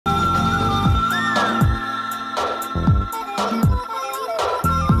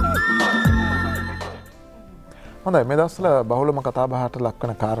හොඳයි මේ දවස්වල බහුලම කතා බහට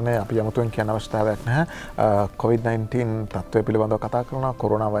ලක්වන කාරණය අපි යමුතුවෙන් කියන්න අවශ්‍යතාවයක් නැහැ. COVID-19 තත්ත්වය පිළිබඳව කතා කරනවා,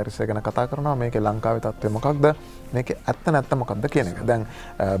 කොරෝනා වෛරසය ගැන කතා කරනවා. මේකේ ලංකාවේ තත්ත්වය මොකක්ද? මේකේ ඇත්ත නැත්ත මොකක්ද කියන එක. දැන්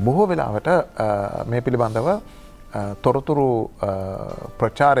බොහෝ වෙලාවට මේ පිළිබඳව තොරතුරු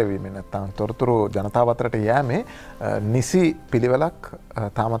ප්‍රචාරය වීමෙන් නැත්නම් තොරතුරු ජනතාව අතරට යෑමේ නිසි පිළිවෙලක්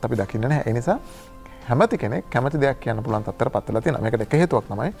තාමත් අපි දකින්නේ නැහැ. ඒ නිසා හැමති කෙනෙක් කැමති දෙයක් කියන්න පුළුවන් තත්ත්වයට පත් වෙලා තියෙනවා. මේකට එක හේතුවක්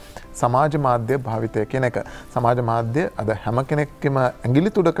තමයි සමාජ මාධ්‍ය භාවිතය කියන එක. සමාජ මාධ්‍ය අද හැම කෙනෙක්ගේම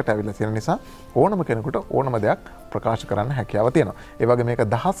ඇඟිලි තුඩකට ඇවිල්ලා තියෙන නිසා ඕනම කෙනෙකුට ඕනම දෙයක් ප්‍රකාශ කරන්න හැකියාව තියෙනවා. ඒ වගේ මේක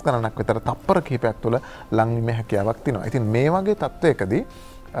දහස් ගණනක් විතර තප්පර කිහිපයක් තුළ ලංවීමේ හැකියාවක් තියෙනවා. ඉතින් මේ වගේ තත්ත්වයකදී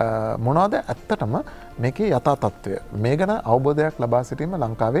මොනවද ඇත්තටම මේකේ යථා තත්ත්වය මේ ගැන අවබෝධයක් ලබා සිටීම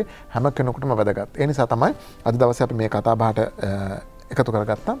ලංකාවේ හැම කෙනෙකුටම වැදගත්. ඒ නිසා තමයි අද දවසේ අපි මේ කතා බහට එකතු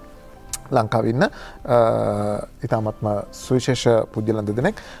කරගත්තා. ලංකාවේ ඉන්න ඉතාමත්ම සුවිශේෂ පුද්ගලයන්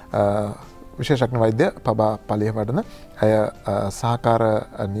දෙදෙනෙක් විශේෂඥ වෛද්‍ය පබා පලිය වඩන අය සහකාර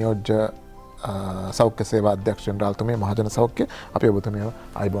නියෝජ්‍ය සෞඛ්‍ය සේවා අධ්‍යක්ෂ ජෙනරාල්තුමිය මහජන සෞඛ්‍ය අපි ඔබතුමියව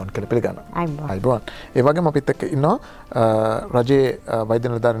අයිබෝන් කියලා පිළිගන්නවා. අයිබෝන්. ඒ වගේම අපිත් එක්ක ඉන්නවා රජයේ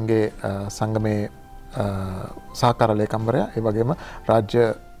වෛද්‍ය නිලධාරීන්ගේ සංගමේ සහකාර ලේකම්වරයා ඒ වගේම රාජ්‍ය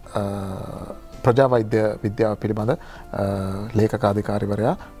ප්‍රජා වෛද්‍ය විද්‍යාව පිළිබඳ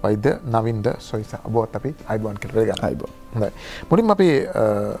ලේකකාධිකාරිවරයා වෛද්‍ය නවින්ද සොයිස ඔබට අපි අයිබෝන් කියලා පිළිගන්නවා. අයිබෝන්. හොඳයි. මුලින්ම අපි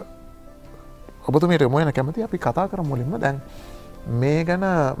ඔබතුමියට යොමු වෙන කැමති අපි කතා කරමු මුලින්ම දැන් මේ ගැන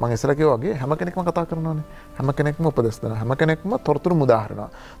මම ඉස්සර කිව්වා වගේ හැම කෙනෙක්ම කතා කරනවානේ. හැම කෙනෙක්ම උපදෙස් දෙනවා. හැම කෙනෙක්ම තොරතුරු මුදාහරිනවා.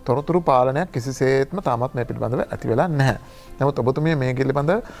 තොරතුරු පාලනයක් කිසිසේත්ම තාමත් මේ පිළිබඳව ඇති වෙලා නැහැ. නමුත් ඔබතුමිය මේ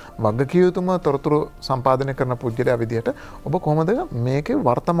පිළිබඳ වගකිය යුතුම තොරතුරු සම්පාදනය කරන පුද්ගලයා විදිහට ඔබ කොහොමද මේකේ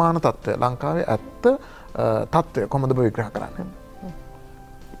වර්තමාන තත්ත්වය ලංකාවේ ඇත්ත තත්ත්වය කොහොමද ඔබ විග්‍රහ කරන්නේ?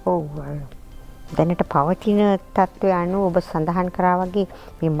 ඔව් දැනට පවතින තත්ත්වය අනුව ඔබ සඳහන් කරා වගේ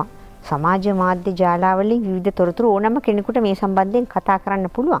මේ සමාජ මාධ්‍ය ජාලාවලින් විවිධ තොරතුරු ඕනම කෙනෙකුට මේ සම්බන්ධයෙන් කතා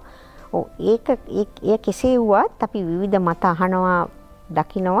කරන්න පුළුවන්. ඔව් ඒක කෙසේ වුවත් අපි විවිධ මත අහනවා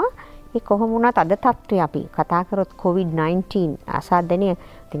දකිනවා. ඒ කොහොම වුණත් අද තත්ත්වය අපි කතා කරොත් COVID-19 අසාධනීය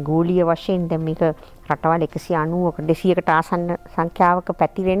ඉතින් ගෝලීය වශයෙන් දැන් මේක රටවල් 190ක 200කට ආසන්න සංඛ්‍යාවක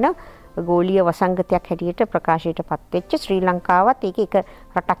පැතිරෙන ගෝලීය වසංගතයක් හැටියට ප්‍රකාශයට පත් වෙච්ච ශ්‍රී ලංකාවත් ඒක එක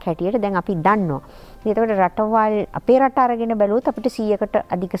රටක් හැටියට දැන් අපි දන්නවා. ඒකට රටවල් අපේ රට අරගෙන බැලුවොත් අපිට 100කට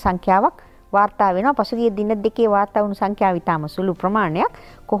අධික සංඛ්‍යාවක් වාර්තා වෙනවා. පසුගිය දින දෙකේ වාර්තා වුණු සංඛ්‍යාව ඉතාම සුළු ප්‍රමාණයක්.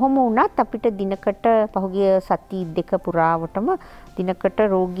 කොහොම වුණත් අපිට දිනකට පහුගිය සති දෙක පුරාවටම දිනකට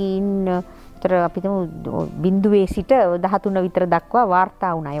රෝගීන් විතර අපි තුමු බිඳුවේ සිට 13 විතර දක්වා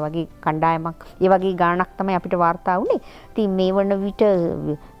වාර්තා වුණා. ඒ වගේ කණ්ඩායමක් ඒ වගේ ගාණක් තමයි අපිට වාර්තා වුණේ. ඉතින් මේ වන විට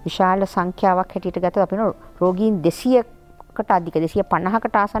විශාල සංඛ්‍යාවක් හැටියට ගත්තොත් අපිට රෝගීන් 200කට අධික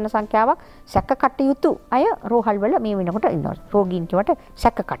 250කට ආසන්න සංඛ්‍යාවක් සැක කටයුතු අය රෝහල් වල මේ වෙනකොට ඉන්නවා. රෝගීන් කියවට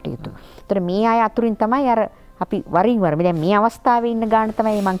සැක කටයුතු. ඒතර මේ අය අතුරින් තමයි අර අපි වරින් වර දැන් මේ අවස්ථාවේ ඉන්න ගාණ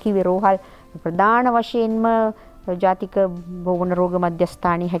තමයි මම කිව්වේ රෝහල් ප්‍රධාන වශයෙන්ම ජාතික බෝවන රෝග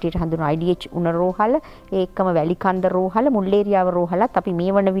මධ්‍යස්ථානයේ හැටියට හඳුන්වන IDH උණ රෝහල ඒකම වැලිකන්ද රෝහල මුල්ලේරියාව රෝහලත් අපි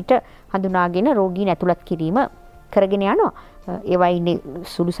මේ වන විට හඳුනාගෙන රෝගීන් ඇතුළත් කිරීම කරගෙන යනවා. ඒවා ඉන්නේ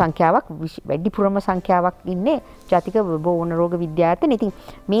සුළු සංඛ්‍යාවක් වැඩිපුරම සංඛ්‍යාවක් ඉන්නේ ජාතික බෝවන රෝග විද්‍යාර්ථීන්. ඉතින්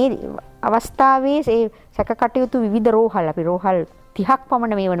මේ අවස්ථාවේ ඒ සැක කටයුතු විවිධ රෝහල් අපි රෝහල් 30ක්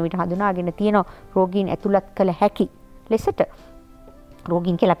පමණ මේ වන විට හඳුනාගෙන තියෙන රෝගීන් ඇතුළත් කළ හැකි ලෙසට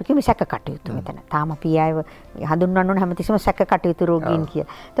රෝගීන් කියලා අපි කිව්වේ සැක කටයුතු මෙතන. තාම අපි ආයව හඳුන්වන්න ඕන හැමතිස්සෙම සැක කටයුතු රෝගීන් කියලා.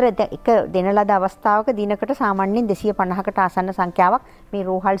 ඒතර එක දෙන ලද අවස්ථාවක දිනකට සාමාන්‍යයෙන් 250කට ආසන්න සංඛ්‍යාවක් මේ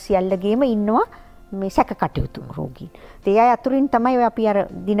රෝහල් සියල්ලගේම ඉන්නවා මේ සැක කටයුතු රෝගීන්. ඒ අය අතුරින් තමයි අපි අර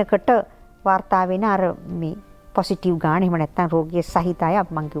දිනකට වාර්තා වෙන අර මේ පොසිටිව් ගාන එහෙම නැත්නම් රෝගිය සහිත අය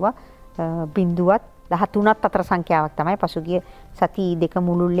මම කිව්වා බිඳුවත් 13ත් අතර සංඛ්‍යාවක් තමයි පසුගිය සති දෙක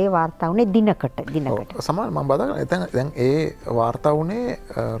මුළුල්ලේ වාර්තා වුණේ දිනකට. සමාන මම බදාගන්න දැන් ඒ වාර්තා වුණේ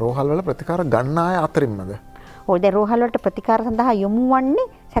රෝහල් වල ප්‍රතිකාර ගන්න අය අතරින්මද? ඔය දැන් රෝහල් වලට ප්‍රතිකාර සඳහා යොමු වන්නේ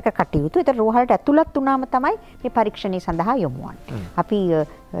සැක කටයුතු. ඒතර රෝහලට ඇතුළත් වුණාම තමයි මේ පරීක්ෂණය සඳහා යොමු වන්නේ. අපි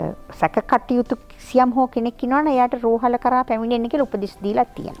සැක කටයුතු සියම් හෝ කෙනෙක් ඉන්නවනේ එයාට රෝහල කරා පැමිණෙන්න කියලා උපදෙස් දීලා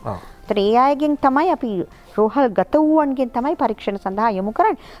තියෙනවා. ඒතර ඒ අයගෙන් තමයි අපි රෝහල් ගත වූවන්ගෙන් තමයි පරීක්ෂණ සඳහා යොමු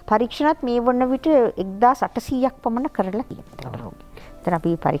කරන්නේ. පරීක්ෂණත් මේ වන විට 1800ක් පමණ කරලා තියෙනවා. ඒතර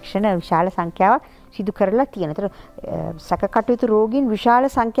අපි පරීක්ෂණ විශාල සංඛ්‍යාවක් සිදු කරලා තියෙනවා. ඒතර සැක කටයුතු රෝගීන් විශාල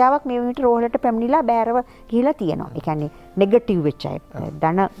සංඛ්‍යාවක් මේ විට රෝහලට පැමිණිලා බෑරව ගිහිලා තියෙනවා. ඒ කියන්නේ නෙගටිව් වෙච්ච අය.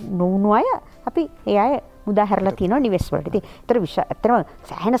 ධන නොවුණු අය අපි ඒ අය මුදා හැරලා තියෙනවා නිවෙස් වලට. ඉතින් ඒතර ඇත්තටම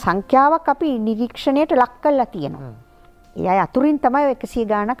සෑහෙන සංඛ්‍යාවක් අපි නිරීක්ෂණයට ලක් කරලා තියෙනවා. ඒ අය අතුරින් තමයි 100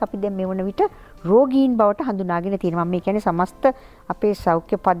 ගාණක් අපි දැන් මේ වන විට රෝගීන් බවට හඳුනාගෙන තියෙනවා. මම කියන්නේ සමස්ත අපේ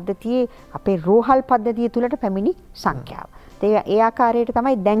සෞඛ්‍ය පද්ධතියේ අපේ රෝහල් පද්ධතිය තුලට පැමිණි සංඛ්‍යාව. ඒ ආකාරයට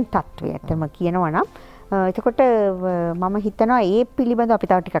තමයි දැන් තත්ත්වය. ඇත්තම කියනවා නම් එතකොට මම හිතනවා ඒ පිළිබඳව අපි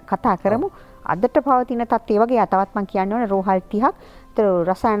තව ටිකක් කතා කරමු. අදට පවතින තත්ත්වය වගේ තවත් මම කියන්න ඕනේ රෝහල් 30ක්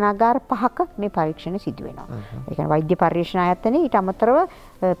රසායනාගාර 5ක මේ පරීක්ෂණ සිදු වෙනවා. ඒ කියන්නේ වෛද්‍ය පරීක්ෂණ ආයතනයේ ඊට අමතරව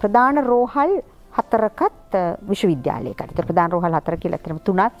ප්‍රධාන රෝහල් 4කත් විශ්වවිද්‍යාලයකට. ඒතර ප්‍රධාන රෝහල් 4 කියලා අතරම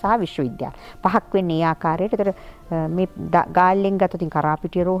 3ක් සහ විශ්වවිද්‍යාල 5ක් වෙන්නේ ඒ ආකාරයට. ඒතර මේ ගාල්ලෙන් ගත්තොත්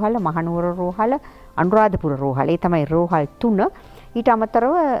කරාපිටිය රෝහල, මහනුවර රෝහල, අනුරාධපුර රෝහල. ඒ තමයි රෝහල් 3. ඊට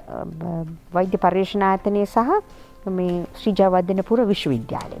අමතරව වෛද්‍ය පරීක්ෂණ ආයතනයේ සහ මේ ශ්‍රී ජයවර්ධනපුර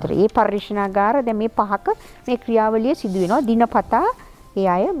විශ්වවිද්‍යාලය. ඒතර මේ පරීක්ෂණාගාර දැන් මේ 5ක මේ ක්‍රියාවලිය සිදු වෙනවා. දිනපතා ඒ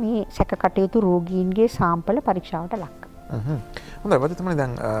අය මේ සැක කටයුතු රෝගීන්ගේ සාම්පල පරීක්ෂාවට ලක් කරනවා. හොඳයි වෛද්‍යතුමනි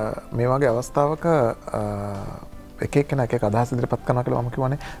දැන් මේ වගේ අවස්ථාවක එක එක්කෙනා එක එක අදහස් ඉදිරිපත් කරනවා කියලා මම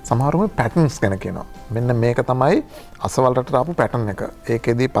කියවනේ සමහරවම පැටර්න්ස් ගැන කියනවා. මෙන්න මේක තමයි අසවල් රටට ආපු පැටර්න් එක.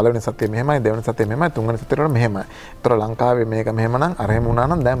 ඒකෙදී පළවෙනි සතිය මෙහෙමයි, දෙවෙනි සතිය මෙහෙමයි, තුන්වෙනි සතියට වඩා මෙහෙමයි. ඒතර ලංකාවේ මේක මෙහෙම නම් අර එහෙම වුණා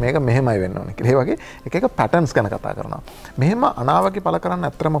නම් දැන් මේක මෙහෙමයි වෙන්න ඕනේ කියලා. ඒ වගේ එක එක පැටර්න්ස් ගැන කතා කරනවා. මෙහෙම අනාවකි පළ කරන්න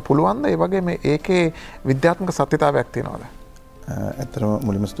ඇත්තටම පුළුවන්ද? ඒ වගේ මේ ඒකේ විද්‍යාත්මක සත්‍යතාවයක් තියෙනවද? ඇත්තටම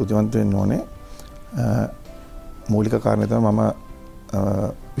මුලින්ම ස්තුතිවන්ත වෙන්න ඕනේ. මූලික කාරණය තමයි මම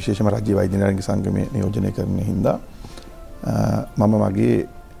විශේෂම රාජ්‍ය වෛද්‍ය නිලධාරීන්ගේ සංගමයේ නියෝජනය කරන හින්දා මම මගේ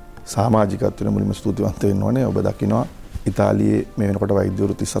සමාජිකත්වයට මුලින්ම ස්තුතිවන්ත වෙන්න ඕනේ. ඔබ දකිනවා ඉතාලියේ මේ වෙනකොට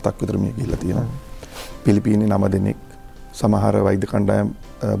වෛද්‍යවරු 37ක් විතර මිය ගිහිල්ලා තියෙනවා. පිලිපීනයේ 9 දෙනෙක්, සමහර වෛද්‍ය කණ්ඩායම්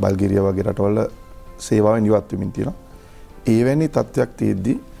බල්ගේරියා වගේ රටවල සේවාවෙන් ඉවත් වෙමින් තියෙනවා. එවැනි තත්ත්වයක්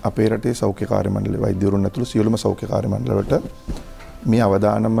තියෙද්දි අපේ රටේ සෞඛ්‍ය කාර්ය මණ්ඩලය වෛද්‍යවරුන් ඇතුළු සියලුම සෞඛ්‍ය කාර්ය මණ්ඩලවලට මේ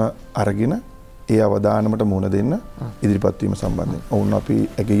අවදානම අරගෙන ඒ අවදානමට මුහුණ දෙන්න ඉදිරිපත් වීම සම්බන්ධයෙන් ඔවුන් අපි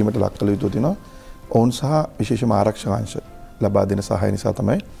ඇගීමට ලක් කළ යුතු තියෙනවා. ඔවුන් සහ විශේෂම ආරක්ෂක අංශ ලබා දෙන සහාය නිසා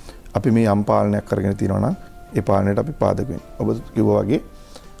තමයි අපි මේ යම් පාලනයක් කරගෙන තියෙනවා නම් ඒ පාලනයට අපි පාදක වෙන්නේ. ඔබ කිව්වා වගේ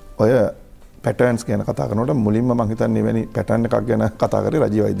ඔය පැටර්න්ස් ගැන කතා කරනකොට මුලින්ම මම හිතන්නේ එවැනි පැටර්න් එකක් ගැන කතා කරේ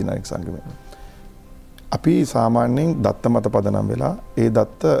රජීව වෛද්‍ය නායක සංගමය. අපි සාමාන්‍යයෙන් දත්ත මත පදනම් වෙලා ඒ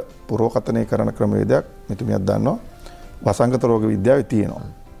දත්ත පුරෝකථනය කරන ක්‍රමවේදයක් මෙතුමියක් දන්නවා වසංගත රෝග විද්‍යාවේ තියෙනවා.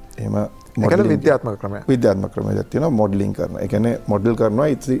 එහෙම විද්‍යාත්මක ක්‍රමයක්. විද්‍යාත්මක ක්‍රමයක් තියෙනවා මොඩලින් කරන. ඒ කියන්නේ මොඩල් කරනවා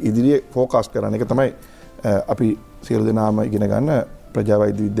ඉදිරියේ ෆෝකාස්ට් කරන එක තමයි අපි සියලු දෙනාම ඉගෙන ගන්න ප්‍රජා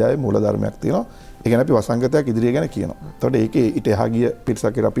වෛද්‍ය විද්‍යාවේ මූලධර්මයක් තියෙනවා. ඒ කියන්නේ අපි වසංගතයක් ඉදිරිය ගැන කියනවා. එතකොට ඒකේ ඊට එහා ගිය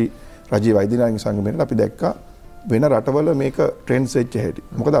පිටසක් අපි රජීව වෛද්‍ය නායක සංගමයෙන් අපි දැක්කා වෙන රටවල මේක ට්‍රෙන්ඩ්ස් වෙච්ච හැටි.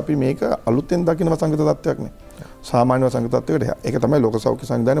 මොකද අපි මේක අලුතෙන් දකින්න වසංගත තත්ත්වයක් නේ. සාමාන්‍ය වසංගත තත්ත්වයකට එහා. ඒක තමයි ලෝක සෞඛ්‍ය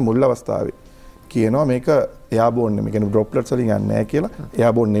සංවිධානයේ මුල් අවස්ථාවේ කියනවා මේක එයාබෝන් නෙමෙයි. කියන්නේ ඩ්‍රොප්ලට්ස් වලින් යන්නේ නැහැ කියලා.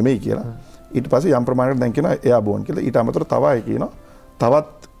 එයාබෝන් නෙමෙයි කියලා. ඊට පස්සේ යම් ප්‍රමාණයකට දැන් කියනවා එයාබෝන් කියලා. ඊට අමතරව තව අය කියනවා තවත්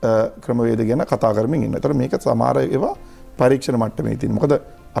ක්‍රමවේද ගැන කතා කරමින් ඉන්න. ඒතර මේක සමහර ඒවා පරීක්ෂණ මට්ටමේ තියෙන. මොකද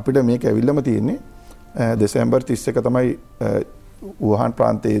අපිට මේක ඇවිල්ලාම තියෙන්නේ දෙසැම්බර් 31 තමයි වුහාන්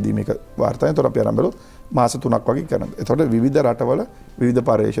ප්‍රාන්තයේදී මේක වාර්තා වෙනවා. ඒතර අපි ආරම්භ කළොත් මාස 3ක් වගේ කරනවා. ඒතකොට විවිධ රටවල විවිධ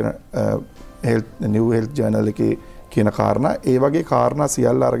පරීක්ෂණ නිව් හෙල්ත් ජර්නල් එකේ කියන කාරණා ඒ වගේ කාරණා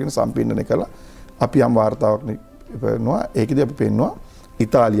සියල්ල අරගෙන සම්පින්දනය කළා. අපි යම් වාර්තාවක් කරනවා. ඒකෙදී අපි පෙන්නවා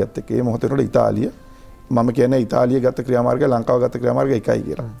ඉතාලියත් එක්ක. මේ මොහොතේ වල ඉතාලිය මම කියන්නේ ඉතාලිය ගත ක්‍රියාමාර්ගය ලංකාව ගත ක්‍රියාමාර්ගය එකයි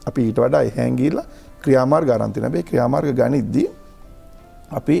කියලා. අපි ඊට වඩා එහාන් ගිහිල්ලා ක්‍රියාමාර්ග ගන්න තියෙනවා. මේ ක්‍රියාමාර්ග ගනිද්දී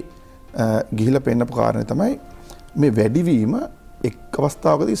අපි ගිහිල්ලා පෙන්නපු කාරණේ තමයි මේ වැඩිවීම එක්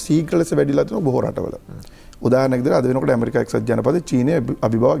අවස්ථාවකදී ශීඝ්‍ර ලෙස වැඩිලා තියෙනවා බොහෝ රටවල. උදාහරණයක් විදිහට අද වෙනකොට ඇමරිකා එක්සත් ජනපදයේ චීනයේ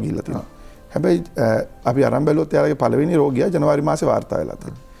අභිබව ගිහිල්ලා තියෙනවා. හැබැයි අපි අරන් බැලුවොත් එයාලගේ පළවෙනි රෝගියා ජනවාරි මාසේ වාර්තා වෙලා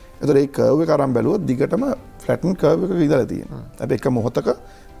තියෙනවා. ඒතකොට ඒ කර්ව් එක අරන් බැලුවොත් දිගටම ෆ්ලැටන් කර්ව් එකක ඉඳලා තියෙනවා. හැබැයි එක මොහොතක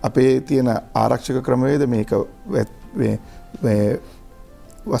අපේ තියෙන ආරක්ෂක ක්‍රමවේද මේක මේ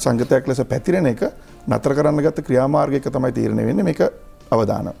වසංගතයක් ලෙස පැතිරෙන එක නතර කරන්න ගත්ත ක්‍රියාමාර්ගයක තමයි තීරණය වෙන්නේ මේක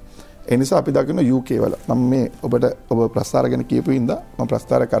අවදානම්. ඒ නිසා අපි දකින්න UK වල මම මේ ඔබ ප්‍රස්තාර ගැන කියපු හින්දා මම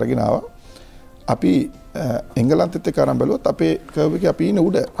ප්‍රස්තාරයක් අරගෙන ආවා. අපි එංගලන්තෙත් එක්ක අරන් බැලුවොත් අපේ කර්ව් එකේ අපි ඉන්නේ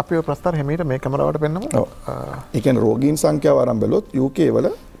උඩ. අපි ඔය ප්‍රස්තාර හැමීට මේ කැමරාවට පෙන්නමු. ඔව්. ඒ කියන්නේ රෝගීන් සංඛ්‍යාව අරන් බැලුවොත් UK වල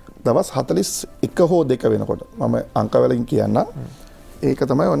දවස් 41 හෝ 2 වෙනකොට මම අංක වලින් කියන්නම්. ඒක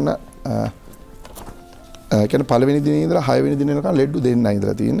තමයි ඔන්න කියන්නේ පළවෙනි දිනේ ඉඳලා 6 වෙනි දින වෙනකන් ලෙඩ්ඩු දෙන්නයි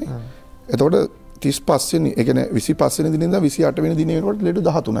ඉඳලා තියෙන්නේ. එතකොට 35 වෙනි ඒ කියන්නේ 25 වෙනි දිනේ ඉඳලා 28 වෙනි දිනේ වෙනකොට ලෙඩ්ඩු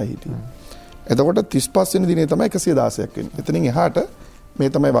 13යි හිටියේ. එතකොට 35 වෙනි දිනේ තමයි 116ක් වෙන්නේ. එතනින් එහාට මේ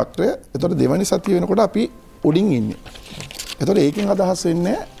තමයි වක්‍රය. එතකොට දෙවනි සතිය වෙනකොට අපි උඩින් ඉන්නේ. එතකොට ඒකෙන් අදහස්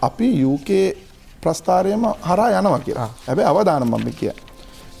වෙන්නේ අපි UK ප්‍රස්ථාරයේම හරහා යනවා කියලා. හැබැයි අවදානම් මම කියන්නේ.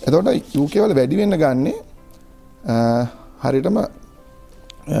 එතකොට UK වල වැඩි වෙන්න ගන්නේ හරියටම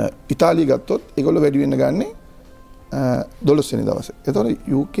ඉතාලිය ගත්තොත් ඒගොල්ලෝ වැඩි වෙන්න ගන්නේ 12 වෙනි දවසේ. එතකොට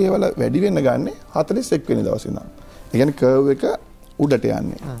UK වල වැඩි වෙන්න ගන්නේ 41 වෙනි දවසේ ඉඳන්. ඒ කියන්නේ කර්ව් එක උඩට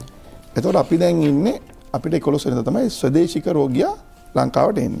යන්නේ. එතකොට අපි දැන් ඉන්නේ අපිට 11 වෙනිදා තමයි ස්වදේශික රෝගියා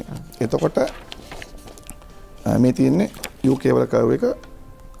ලංකාවට එන්නේ. එතකොට මේ තියෙන්නේ UK වල කර්ව් එක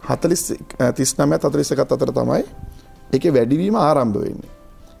 39-41 අතර තමයි ඒකේ වැඩිවීම ආරම්භ වෙන්නේ.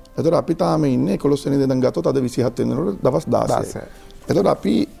 එතකොට අපි තාම ඉන්නේ 11 වෙනි දින ගත්තොත් අද 27 වෙනිදාට දවස් 16. එතකොට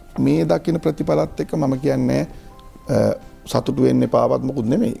අපි මේ දකින්න ප්‍රතිඵලත් එක්ක මම කියන්නේ සතුටු වෙන්න එපාවත් මොකුත්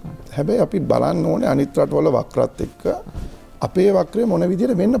නෙමෙයි. හැබැයි අපි බලන්න ඕනේ අනිත් රටවල වක්‍රත් එක්ක අපේ වක්‍රය මොන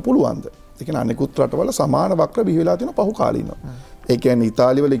විදිහට වෙන්න පුළුවන්ද? ඒ කියන්නේ අනිකුත් රටවල සමාන වක්‍ර බිහි වෙලා තියෙන පහු කාලීනව. ඒ කියන්නේ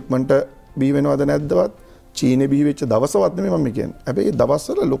ඉතාලිය වල ඉක්මනට බිහි වෙනවද නැද්දවත්? චීනේ බිහි වෙච්ච දවසවත් නෙමෙයි මම කියන්නේ. හැබැයි ඒ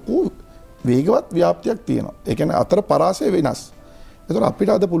දවස්වල ලොකු වේගවත් ව්‍යාප්තියක් තියෙනවා. ඒ කියන්නේ අතර පරාසය වෙනස්. එතකොට අපිට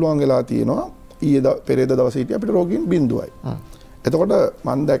අද පුළුවන් වෙලා තියෙනවා ඊයේ පෙරේද දවසේ හිටිය අපිට රෝගීන් 0යි. එතකොට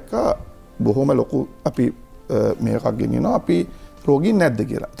මම දැක්කා බොහොම ලොකු අපි මේකක් ගෙනියනවා අපි රෝගීන් නැද්ද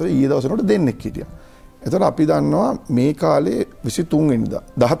කියලා. එතකොට ඊයේ දවසේ උඩ දෙන්නෙක් හිටියා. එතකොට අපි දන්නවා මේ කාලේ 23 වෙනිදා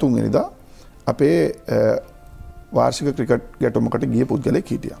 13 වෙනිදා අපේ වාර්ෂික ක්‍රිකට් ගැටුමකට ගිය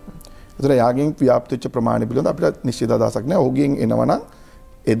පුද්ගලෙක් හිටියා. එතකොට යාගෙන් ව්‍යාප්ත වෙච්ච ප්‍රමාණය පිළිබඳව අපිට නිශ්චිත අදහසක් නැහැ. ඔහුගෙන් එනවනම්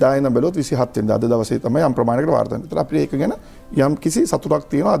එදා ඉඳන් බැලුවොත් 27 වෙනිදා අද දවසේ තමයි යම් ප්‍රමාණයකට වාර්තා වෙන්නේ. ඒතර අපිට ඒක ගැන යම් කිසි සතුටක්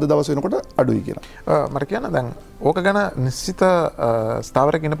තියෙනවා අද දවස් වෙනකොට අඩුයි කියලා. මට කියන්න දැන් ඕක ගැන නිශ්චිත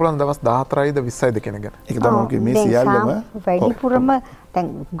ස්ථාවරයක් ඉන්න පුළුවන් දවස් 14යිද 20යිද කියන ගැන. ඒක තමයි මේ සියල්ලම වැඩිපුරම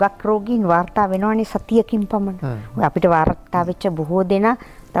දැන් හුඟක් රෝගීන් වාර්තා වෙනවනේ සතියකින් පමණ. අපිට වාර්තා වෙච්ච බොහෝ දෙනා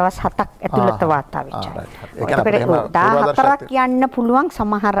දවස් 7ක් ඇතුළත වාර්තා වෙච්චා. ඒකට 14ක් යන්න පුළුවන්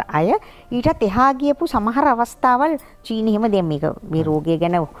සමහර අය. ඊටත් එහා ගියපු සමහර අවස්ථාවල් චීනේ එහෙම දැන් මේ රෝගය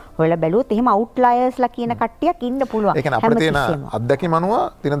ගැන හොයලා බැලුවොත් එහෙම අවුට්ලයර්ස්ලා කියන කට්ටියක් ඉන්න පුළුවන්. ඒ කියන්නේ අපිට තියෙන අත්දැකීම් අනුව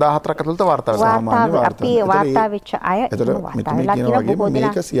දින 14ක් ඇතුළත වාර්තා වෙනවා. සාමාන්‍ය අපි වාර්තා වෙච්ච අය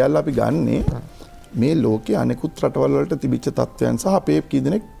මේක සියල්ල අපි ගන්නේ මේ ලෝකයේ අනෙකුත් රටවල් වලට තිබිච්ච තත්ත්වයන් සහ අපේ කී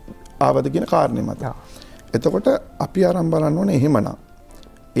දෙනෙක් ආවද කියන කාරණේ මත. එතකොට අපි ආරම්භ බලන්න ඕනේ එහෙමනම්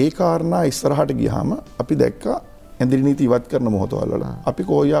ඒ කාරණා ඉස්සරහට ගියාම අපි දැක්කා ඇඳිලි නීති ඉවත් කරන මොහොතවල වල අපි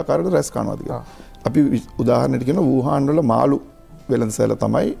කොයි ආකාරයකට රැස් කරනවද කියලා. අපි උදාහරණයක් කියන වූහාන් වල මාළු වෙළඳසැල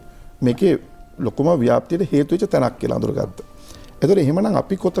තමයි මේකේ ලොකුම ව්‍යාප්තියට හේතු වෙච්ච තැනක් කියලා අඳුරගත්තා. ඒතකොට එහෙමනම්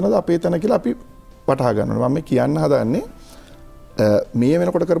අපි කොතනද අපේ තැන කියලා අපි වටහා ගන්න ඕනේ. මම මේ කියන්න හදන්නේ මේ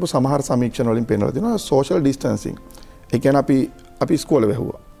වෙනකොට කරපු සමහර සමීක්ෂණ වලින් පේනවා තියෙනවා සෝෂල් ඩිස්ටන්සිං. ඒ කියන්නේ අපි ඉස්කෝලේ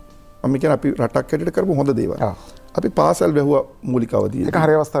වැහුවා. මම කියන්නේ අපි රටක් හැටියට කරපු හොඳ දේවල්. අපි පාසල් වැහුවා මූලික අවධියේ. ඒක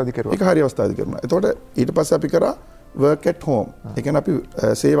හරි අවස්ථාවේදී කරුවා. ඒක හරි අවස්ථාවේදී කරනවා. එතකොට ඊට පස්සේ අපි කරා work at home. ඒ කියන්නේ අපි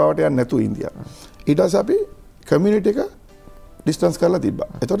සේවාවට යන්නේ නැතුව ඉන්දියා. ඊට පස්සේ අපි community එක distance කරලා තිබ්බා.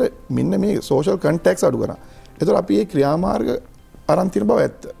 එතකොට මෙන්න මේ social contacts අඩු කරා. එතකොට අපි මේ ක්‍රියාමාර්ග අරන් තියෙන බව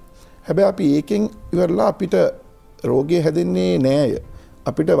ඇත්ත. හැබැයි අපි ඒකෙන් ඉවරලා අපිට රෝගය හැදෙන්නේ නෑය.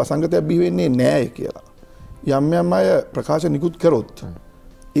 අපිට වසංගතයක් බිහි වෙන්නේ නෑය කියලා. යම් අය ප්‍රකාශ නිකුත් කරොත්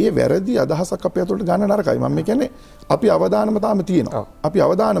ඒ වැරදි අදහසක් අපේ අතට ගන්න නරකයි. මම කියන්නේ අපි අවදානම තාම තියෙනවා. අපි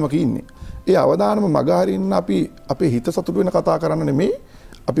අවදානමක ඉන්නේ. ඒ අවදානම මගහරින්න අපි අපේ හිත සතුටු වෙන කතා කරන්න නෙමෙයි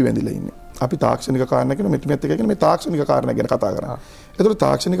අපි වැඳිලා ඉන්නේ. අපි තාක්ෂණික කාරණා කියන මෙත් එක කියන මේ තාක්ෂණික කාරණා ගැන කතා කරනවා. ඒතර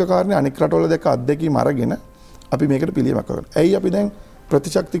තාක්ෂණික කාරණේ අනික් රටවල දැක්ක අත්දැකීම් අරගෙන අපි මේකට පිළියමක් කරනවා. ඇයි අපි දැන්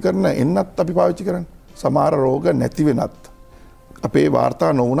ප්‍රතිශක්තිකරණ එන්නත් අපි පාවිච්චි කරන්නේ? සමහර රෝග නැති වෙනත් අපේ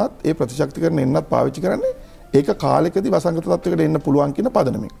වාර්තා නොවුනත් ඒ ප්‍රතිශක්තිකරණ එන්නත් පාවිච්චි කරන්නේ ඒක කාලෙකදී වසංගත තත්වයකට එන්න පුළුවන් කියන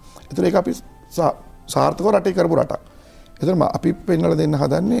පදනමෙන්. ඒතර ඒක අපි සාර්ථකව රටේ කරපු රටක්. ඒතර අපි පෙන්වලා දෙන්න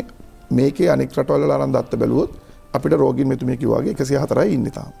හදන්නේ මේකේ අනෙක් රටවල වල අරන් දත්ත බැලුවොත් අපිට රෝගීන් මෙතුමිය කිව්වා වගේ 104යි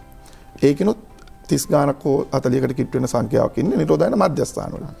ඉන්නේ තාම. ඒකිනුත් 30 ගානක් හෝ 40කට කිට් වෙන සංඛ්‍යාවක් ඉන්නේ නිරෝධායන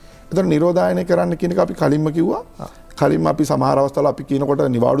මධ්‍යස්ථාන වල. ඒතර නිරෝධායනය කරන්න කියන එක අපි කලින්ම කිව්වා. කලින්ම අපි සමහර අවස්ථාවල අපි කියනකොට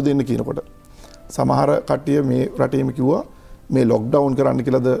නිවාඩු දෙන්න කියනකොට සමහර කට්ටිය මේ රටේම කිව්වා මේ ලොක්ඩවුන් කරන්න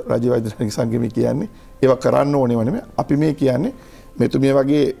කියලාද රාජ්‍ය වෛද්‍ය සංගමය කියන්නේ. ඒවා කරන්න ඕනේව නෙමෙයි. අපි මේ කියන්නේ මෙතුමිය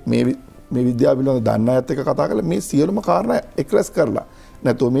වගේ මේ විද්‍යාව පිළිබඳව දන්න අයත් එක්ක කතා කරලා මේ සියලුම කාරණා එක්රැස් කරලා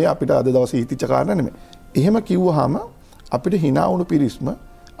නැත්නම් මේ අපිට අද දවසේ හිතිච්ච කාරණා නෙමෙයි. එහෙම කිව්වහම අපිට hina වුණු පිරිස්ම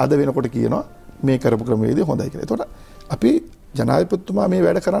අද වෙනකොට කියනවා මේ කරපු ක්‍රමවේදය හොඳයි කියලා. එතකොට අපි ජනාධිපතිතුමා මේ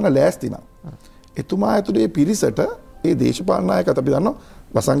වැඩ කරන්න ලෑස්ති නම් එතුමා ඇතුලේ පිරිසට ඒ දේශපාලන නායකත් අපි දන්නවා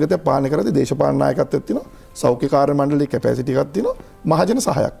වසංගතය පාලනය කරද්දී දේශපාලන නායකත්වයක් තියෙනවා, සෞඛ්‍ය කාර්ය මණ්ඩලයේ කැපැසිටි එකක් තියෙනවා, මහජන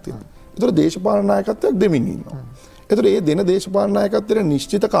සහායක් තියෙනවා. ඒතර දේශපාලන නායකත්වයක් දෙමින් ඉන්නවා. ඒතර මේ දෙන දේශපාලන නායකත්වයේ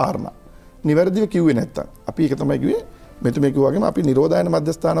නිශ්චිත කාරණා නිවැරදිව කිව්වේ නැත්තම් අපි ඒක තමයි කිව්වේ මෙතුමේ කිව්වා වගේම අපි නිරෝධායන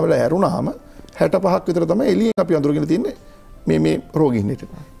මධ්‍යස්ථාන වල ඇරුණාම 65ක් විතර තමයි එළියෙන් අපි අඳුරගෙන තින්නේ මේ රෝගීන් හිට.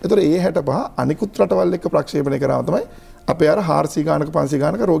 ඒතර ඒ 65 අනිකුත් රටවල් එක්ක ප්‍රක්ෂේපණය කරාම තමයි අපේ අර 400 ගානක 500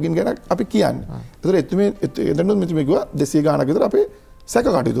 ගානක රෝගීන් ගැන අපි කියන්නේ. ඒතර එතනොත් මෙතුමේ කිව්වා 200 ගානක විතර අපේ සැක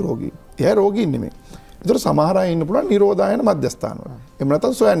කටයුතු රෝගී. එයා රෝගීන් නෙමෙයි. ඒතර සමහර අය ඉන්න පුළුවන් නිරෝධායන මධ්‍යස්ථාන වල. එහෙම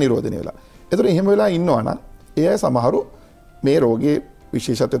නැත්නම් සොයන් නිරෝධනය වෙලා. ඒතර එහෙම වෙලා ඉන්නවා නම් ඒ අය සමහරු මේ රෝගයේ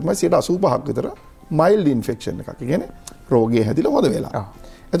විශේෂත්වය තමයි 85ක් විතර මයිල්ඩ් ඉන්ෆෙක්ෂන් එකක්. ඒ කියන්නේ රෝගය හැදිලා හොඳ වෙලා.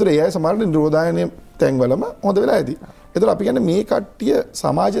 ඒතර ඒ අය සමහර නිරෝධායනයේ තැන්වලම හොඳ වෙලා ඇති. ඒතර අපි කියන්නේ මේ කට්ටිය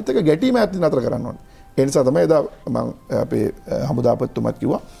සමාජයත් එක්ක ගැටීම ඇති නතර කරන්න ඕනේ. ඒ නිසා තමයි එදා මම අපේ හමුදාපතිතුමත්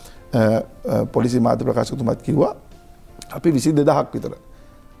කිව්වා පොලිසි මාධ්‍ය ප්‍රකාශකතුමත් කිව්වා අපි 22000ක් විතර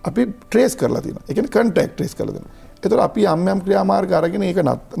අපි ට්‍රේස් කරලා තියෙනවා. ඒ කියන්නේ කන්ටැක්ට් ට්‍රේස් කරලා දෙනවා. ඒතර අපි යම් ක්‍රියාමාර්ග අරගෙන ඒක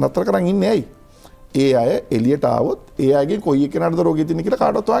නතර කරන් ඉන්නේ ඇයි? ඒ අය එළියට ආවොත් ඒ අයගෙන් කොයි එකනටද රෝගී තියෙන්නේ කියලා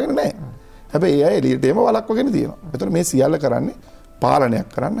කාටවත් හොයාගෙන නැහැ. හැබැයි ඒ අය එළියට එම වළක්වගෙන තියෙනවා. ඒතර මේ සියල්ල කරන්නේ පාලනයක්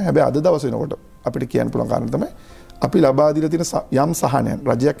කරන්න. හැබැයි අද දවස් වෙනකොට අපිට කියන්න පුළුවන් කාරණා තමයි අපි ලබා දීලා තියෙන යම් සහනයන්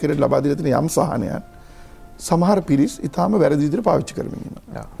රජයක් කෙරෙහි ලබා දීලා තියෙන යම් සහනයන් සමහර පිරිස් ඊටාම වැරදි විදිහට පාවිච්චි කරමින්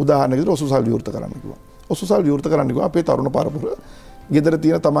ඉන්නවා. උදාහරණයක් විදිහට ඔසුසල් විවෘත කරන්න කිව්වා. ඔසුසල් විවෘත කරන්න කිව්වා අපේ තරුණ පරපුර ගෙදර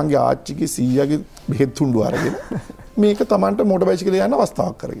තියෙන තමන්ගේ ආච්චිගේ සීයාගේ බෙහෙත් තුණ්ඩු අරගෙන මේක තමන්ට මෝටර් බයිසිකලේ යන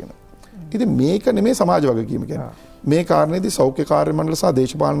අවස්ථාවක් කරගෙන. ඉතින් මේක නෙමේ සමාජ වගකීම කියන්නේ. මේ කාරණේදී සෞඛ්‍ය කාර්ය මණ්ඩල සහ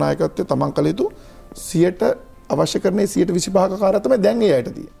දේශපාලන නායකත්වයේ තමන් කළ යුතු 100ට අවශ්‍ය කරන්නේ 125ක කාර්යය තමයි දැන් ඒ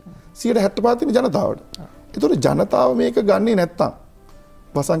අයට තියෙන්නේ. 175 තියෙන ජනතාවට. ඒතකොට ජනතාව මේක ගන්නේ නැත්තම්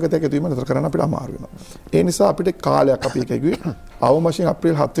වසංගතයක් ඇති වීම නතර කරන්න අපිට අමාරු වෙනවා. ඒ නිසා අපිට කාලයක් අපි එක කිව්වේ අවම වශයෙන්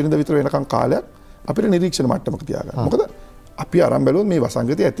අප්‍රේල් 7 වෙනිදා විතර වෙනකන් කාලයක් අපිට නිරීක්ෂණ මට්ටමක තියාගන්න. මොකද අපි ආරම්භ බැලුවොත් මේ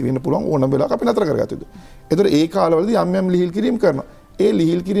වසංගතය ඇති වෙන්න පුළුවන් ඕනම වෙලාවක අපි නතර කරගත යුතුයි. ඒතකොට ඒ කාලවලදී යම් ලිහිල් කිරීම කරනවා. ඒ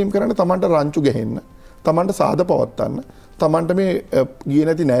ලිහිල් කිරීම කරන්න තමන්ට රංචු ගහෙන්න, තමන්ට සාද පවත්තන්න, තමන්ට මේ ගියේ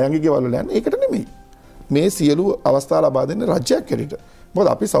නැති නෑයන්ගේ ගෙවල් වල යන්න ඒකට නෙමෙයි. මේ සියලු අවස්ථා ලබා දෙන්නේ රජයක් කෙරෙහිට. මොකද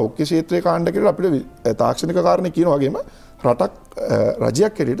අපි සෞඛ්‍ය ක්ෂේත්‍රයේ කාණ්ඩ කෙරෙහිට අපිට තාක්ෂණික කාරණේ කියන වගේම රටක්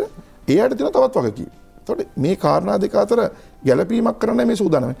රජයක් කෙරෙහිට එයාට තියෙන තවත් වගකීම්. එතකොට මේ කාරණා දෙක අතර ගැළපීමක් කරන්න මේ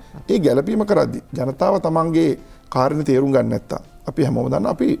සූදානම් වෙන්නේ. ඒ ගැළපීම කරද්දී ජනතාව තමන්ගේ කාරණේ තේරුම් ගන්න නැත්තම් අපි හැමෝම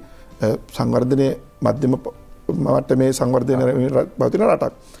දන්නා අපි සංවර්ධනයේ මධ්‍යම මට්ටමේ සංවර්ධනයේ පවතින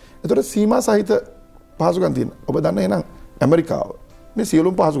රටක්. එතකොට සීමා සහිත පහසුකම් තියෙන. ඔබ දන්න එහෙනම් ඇමරිකාව මේ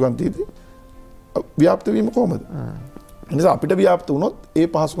සියලුම පහසුකම් තියෙද්දි ව්‍යාප්ත වීම කොහොමද? ඒ නිසා අපිට ව්‍යාප්ත වුණොත් ඒ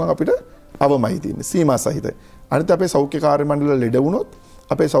පහසුකම් අපිට අවමයි තියෙන්නේ සීමා සහිතයි. අනිත් අපේ සෞඛ්‍ය කාර්ය මණ්ඩල ලෙඩ වුණොත්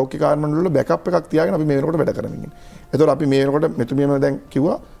අපේ සෞඛ්‍ය කාර්ය මණ්ඩල වල බෑකප් එකක් තියාගෙන අපි මේ වෙනකොට වැඩ කරමින් ඉන්නේ. ඒතකොට අපි මේ වෙනකොට මෙතුමියම දැන්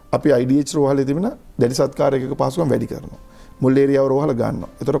කිව්වා අපි IDH රෝහලේ තිබෙන දැඩි සත්කාර එකක පහසුකම් වැඩි කරනවා. මුල් ඒරියාව රෝහල ගන්නවා.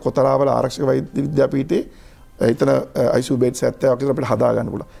 ඒතකොට කොතරාවල ආරක්ෂක වෛද්‍ය විද්‍යාපීඨයේ එතන ICU beds 70ක් විතර අපිට හදා ගන්න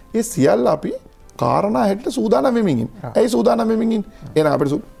පුළුවන්. ඒ සියල්ල අපි කාරණා හැටියට සූදානම් වෙමින් ඉන්නේ. ඇයි සූදානම් වෙමින් ඉන්නේ? එහෙනම්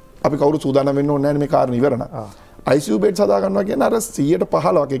අපි කවුරුත් සූදානම් වෙන්න ඕනේ නැහැ මේ කාරණා ඉවර නම්. ICU beds හදා ගන්නවා කියන්නේ අර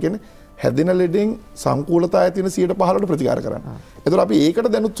 115ක් කියන්නේ හැදෙන ලෙඩෙන් සංකූලතාවය තියෙන 115ට ප්‍රතිකාර කරන්න. ඒතකොට අපි ඒකට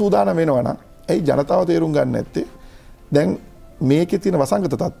දැනුත් සූදානම් වෙනවා නම් ඇයි ජනතාව තේරුම් ගන්න නැත්තේ? දැන් මේකේ තියෙන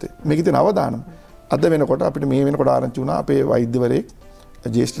වසංගත තත්ත්වය, මේකේ තියෙන අවදානම අද වෙනකොට අපිට මේ වෙනකොට ආරංචි වුණා අපේ වෛද්‍යවරයෙක්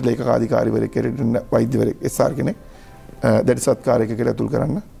ජ්‍යෙෂ්ඨ ලේකකාධිකාරීවරයෙක් කෙරෙන වෛද්‍යවරයෙක් SR කෙනෙක් දැඩි සත්කාරයක කියලා අතුල්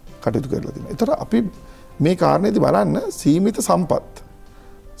කරන්න කටයුතු කරලා තියෙනවා. ඒතර අපි මේ කාරණේදී බලන්න සීමිත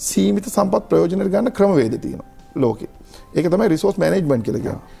සම්පත් ප්‍රයෝජනෙට ගන්න ක්‍රමවේද තියෙනවා ලෝකේ. ඒක තමයි රිසෝස් මැනේජ්මන්ට් කියලා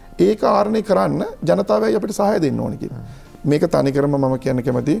කියන්නේ. ඒ කාරණේ කරන්න ජනතාවයි අපිට සහාය දෙන්න ඕනේ කියලා. මේක තනිකරම මම කියන්න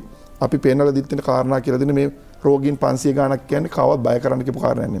කැමති අපි පේනවල දිත් වෙන කාරණා කියලා දෙන මේ රෝගීන් 500 ගාණක් කියන්නේ කවවත් බය කරන්න කියපු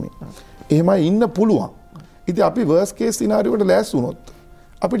කාරණයක් නෙමෙයි. එහෙමයි ඉන්න පුළුවන්. ඉතින් අපි වර්ස් කේස් සිනාරියෝ එකට ලෑස්ති වුණොත්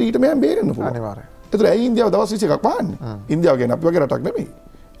අපිට ඊට මෙහෙම බේරෙන්න පුළුවන්. අනිවාර්යයෙන්. ඒතර ඇයි ඉන්දියාව දවස් 21ක් පාන්නේ? ඉන්දියාව කියන්නේ අපි වගේ රටක් නෙමෙයි.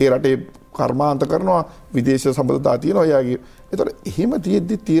 ඒ රටේ කර්මාන්ත කරනවා විදේශ සම්බන්ධතා තියෙනවා එයාගේ. ඒතර එහෙම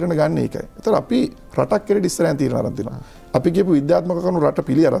තියෙද්දි තීරණ ගන්න එකයි. ඒතර අපි රටක් කෙරෙහි ඉස්සරහින් තීරණ අරන් තිනවා. අපි කියපු විද්‍යාත්මක කරුණු රට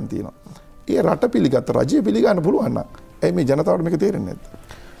පිළි අරන් තිනවා. ඒ රට පිළිගත්ත රජය පිළිගන්න පුළුවන් නම් ඇයි මේ ජනතාවට මේක තේරෙන්නේ නැත්තේ?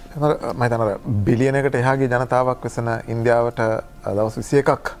 මම හිතනවා බිලියන එකට එහාගේ ජනතාවක් වෙසන ඉන්දියාවට දවස්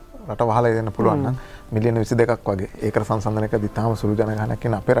 21ක් රට වහලා දෙන්න පුළුවන් නම් මිලියන 22ක් වගේ ඒකට සංසන්දනයකදී තාම සුළු ජනගහනයක්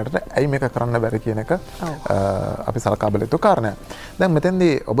ඉන්න අපේ රටට ඇයි මේක කරන්න බැරි කියන එක අපි සලකා බැල යුතු කාරණයක්. දැන්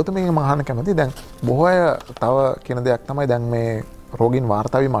මෙතෙන්දී ඔබතුමීගේ මම අහන්න කැමතියි දැන් බොහෝ අය තව කියන දෙයක් තමයි දැන් මේ රෝගීන්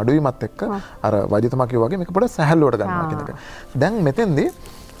වාර්තා වීම අඩුවීමත් එක්ක අර වෛද්‍යතුමා කිව්වා වගේ මේක පොඩ්ඩක් සැහැල්ලුවට ගන්නවා කියන එක. දැන් මෙතෙන්දී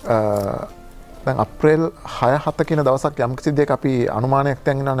දැන් අප්‍රේල් 6-7 කියන දවසක් යම්කිසි දෙයක් අපි අනුමානයක්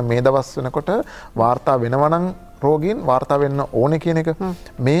තියගෙන මේ දවස් වෙනකොට වාර්තා වෙනවා නම් රෝගීන් වාර්තා වෙන්න ඕනේ කියන එක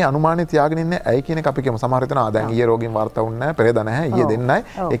මේ අනුමානෙ තියාගෙන ඉන්නේ ඇයි කියන එක අපි කියමු. සමහර හිතනවා දැන් ඊයේ රෝගීන් වාර්තා වුණේ නැහැ, පෙරේදා නැහැ, ඊයේ දෙන්නයි.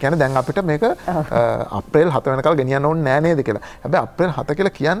 ඒ කියන්නේ දැන් අපිට මේක අප්‍රේල් 7 වෙනකල් ගෙනියන්න ඕනේ නෑ නේද කියලා. හැබැයි අප්‍රේල් 7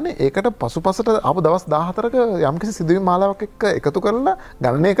 කියලා කියන්නේ ඒකට පසුපසට ආපු දවස් 14ක යම්කිසි සිදුවීම් මාලාවක් එක්ක එකතු කරලා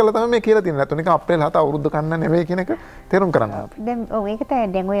ගණනය කළා තමයි මේ කියලා තියෙන්නේ. නැත්නම් නිකන් අප්‍රේල් 7 අවුරුද්ද කන්න නෙවෙයි කියන එක තේරුම් කරගන්න අපි. දැන් මේක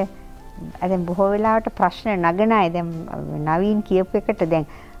තමයි දැන් ඔය දැන් බොහෝ වෙලාවට ප්‍රශ්න නගන අය දැන් නවීන් කියපු එකට දැන්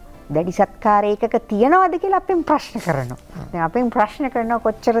දැඩි සත්කාර ඒකක තියනවද කියලා අපෙන් ප්‍රශ්න කරනවා. දැන් අපෙන් ප්‍රශ්න කරනවා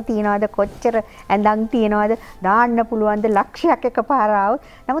කොච්චර තියනවද කොච්චර ඇඳන් තියනවද දාන්න පුළුවන්ද ලක්ෂයක් එකපාර ආවොත්.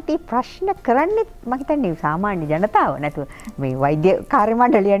 නමුත් මේ ප්‍රශ්න කරන්නේ මම හිතන්නේ සාමාන්‍ය ජනතාව නැතුව මේ වෛද්‍ය කාර්ය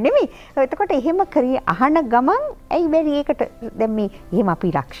මණ්ඩලය නෙමෙයි. එතකොට එහෙම අහන ගමන් ඇයි බැරි ඒකට දැන් මේ එහෙම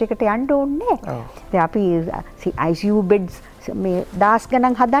අපි ලක්ෂයකට යන්න ඕනේ නැහැ. දැන් අපි ICU beds මේ දාස්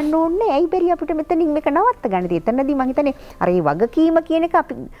ගණන් හදන්න ඕනේ. ඇයි බැරි අපිට මෙතනින් මේක නවත්ත ගන්න. එතනදී මම හිතන්නේ අර ඒ වගකීම කියන එක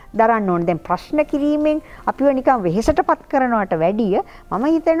අපි දරන්න ඕනේ. දැන් ප්‍රශ්න කිරීමෙන් අපිව නිකන් වෙහෙසටපත් කරනවට වැඩිය මම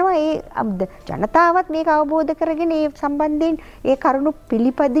හිතනවා ඒ ජනතාවත් මේක අවබෝධ කරගෙන ඒ සම්බන්ධයෙන් ඒ කරුණු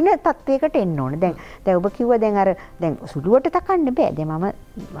පිළිපදින තත්වයකට එන්න ඕනේ. දැන් ඔබ කිව්වා දැන් සුළුවට තකන්න බෑ. දැන්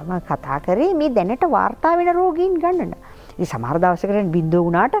මම කතා කරේ මේ දැනට වාර්තා වෙන රෝගීන් ගණන. ඉතින් සමහර දවසකට බින්දුව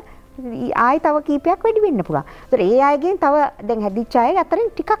වුණාට ආයි තව කීපයක් වැඩි වෙන්න පුළුවන්. ඒතර ඒ අයගෙන් තව දැන් හැදිච්ච අය අතරින්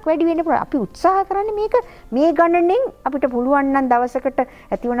ටිකක් වැඩි වෙන්න පුළුවන්. අපි උත්සාහ කරන්නේ මේක මේ ගණනෙන් අපිට පුළුවන් නම් දවසකට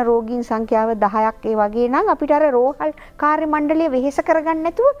ඇතිවන රෝගීන් සංඛ්‍යාව 10ක් ඒ වගේ නම් අපිට අර රෝහල් කාර්ය මණ්ඩලය වෙහෙස කරගන්න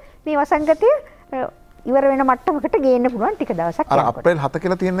නැතුව මේ වසංගතය ඉවර වෙන මට්ටමකට ගේන්න පුළුවන් ටික දවසක් අර අප්‍රේල් 7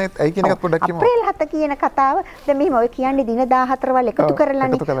 කියලා තියෙන්නේ ඇයි කියන එකත් පොඩ්ඩක් කියමු. අප්‍රේල් 7 කියන කතාව දැන් මෙහෙම ඔය කියන්නේ දින 14 වල එකතු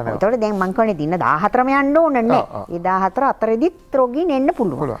කරලානේ. ඒතකොට දැන් මං කියන්නේ දින 14ම යන්න ඕනේ නැහැ. ඒ 14 අතරෙදිත් රෝගීන් එන්න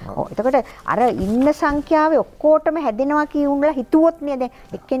පුළුවන්. එතකොට අර ඉන්න සංඛ්‍යාවේ ඔක්කොටම හැදෙනවා කියුණලා හිතුවොත් නේ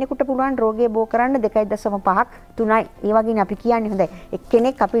දැන් එක්කෙනෙකුට පුළුවන් රෝගය බෝ කරන්න 2.5ක් 3යි. ඒ වගේනේ අපි කියන්නේ හොඳයි.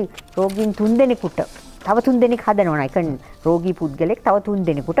 එක්කෙනෙක් අපි රෝගීන් 3 දෙනෙකුට තව 3 දෙනෙක් හදනවා. ඒ කියන්නේ රෝගී පුද්ගලෙක් තව 3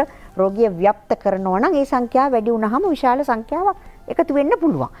 දෙනෙකුට රෝගිය ව්‍යාප්ත කරනවා නම් ඒ සංඛ්‍යාව වැඩි වුණාම විශාල සංඛ්‍යාවක් එකතු වෙන්න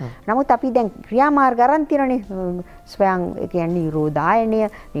පුළුවන්. නමුත් අපි දැන් ක්‍රියාමාර්ග අරන් තියෙනනේ ස්වයං ඒ කියන්නේ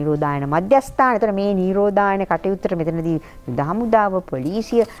නිරෝධායන මධ්‍යස්ථාන. ඒතර මේ නිරෝධායන කටයුත්තට මෙතනදී දහමුදාව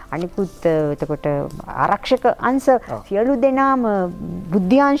පොලිසිය අනිකුත් එතකොට ආරක්ෂක අංශ සියලු දෙනාම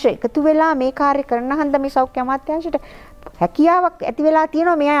බුද්ධ්‍යාංශ එකතු වෙලා මේ කාර්ය කරන හන්ද මේ සෞඛ්‍ය අමාත්‍යාංශයට හැකියාවක් ඇති වෙලා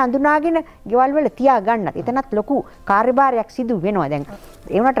තියෙනවා මේ අය අඳුනාගෙන ගෙවල් වල තියා ගන්නත්. එතනත් ලොකු කාර්යභාරයක් සිදු වෙනවා. දැන්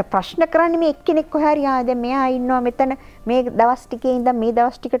ඒ වුණාට ප්‍රශ්න කරන්නේ මේ එක්කෙනෙක් කොහේ හරි දැන් මෙයා ඉන්නවා මෙතන මේ දවස් ටිකේ ඉඳන් මේ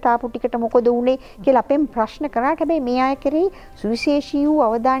දවස් ටිකට ආපු ටිකට මොකද වුනේ කියලා අපෙන් ප්‍රශ්න කරාට හැබැයි මේ අය කෙරෙහි සුවිශේෂී වූ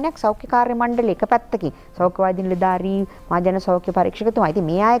අවධානයක් සෞඛ්‍ය කාර්ය මණ්ඩලය එක පැත්තකින් සෞඛ්‍යවාදී නිලධාරී මහජන සෞඛ්‍ය පරීක්ෂකතුමා. ඉතින්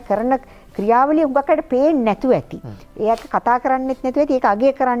මේ අය කරන ක්‍රියාවලිය හුඟකට පේන්නේ නැතුව ඇති. ඒක කතා කරන්නෙත් නැතුව ඇති. ඒක අගය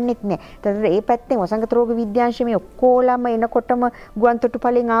කරන්නෙත් නැහැ. ඒතර ඒ පැත්තෙන් වසංගත රෝග විද්‍යාංශ මේ ඔක්කොලම එනකොටම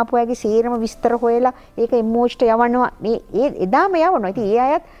ගුවන්තොටුපළෙන් ආපු අයගේ සේරම විස්තර හොයලා ඒක එමෝෂ්ට යවනවා. මේ එදාම යවනවා. ඉතින් ඒ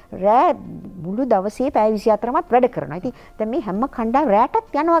අයත් රෑ මුළු දවසේ පැය 24මත් වැඩ කරනවා. ඉතින් දැන් මේ හැම කණ්ඩායම්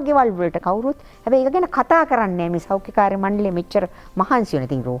රැටත් යනවා ගෙවල් වලට කවුරුත්. හැබැයි ඒක ගැන කතා කරන්නේ නැහැ. මේ සෞඛ්‍ය කාර්ය මණ්ඩලය මෙච්චර මහන්සි වෙන.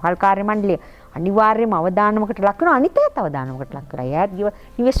 ඉතින් රෝහල් කාර්ය මණ්ඩලය අනිවාර්යයෙන්ම අවදානමකට ලක් වෙනවා. අනිත් අයත් අවදානමකට ලක් කරලා. එයාත්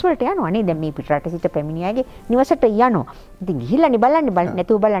නිවෙස් වලට යනවා නේ. දැන් මේ පිටරට සිට පැමිණියාගේ නිවසට යනවා. ඉතින් ගිහිල්ලානේ බලන්නේ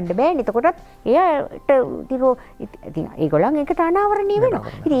නැතුව බලන්න බෑනේ. එතකොටත් එයාට ඉතින් ඒගොල්ලන් ඒකට අනාවරණීය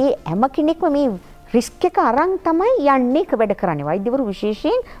වෙනවා. ඉතින් මේ හැම කෙනෙක්ම මේ රිස්ක් එක අරන් තමයි යන්නේ වැඩ කරන්නේ. වෛද්‍යවරු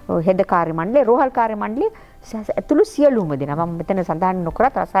විශේෂයෙන් හෙද කාර්ය මණ්ඩලය, රෝහල් කාර්ය මණ්ඩලය ඇතුළු සියලුම දෙනා. මම මෙතන සඳහන්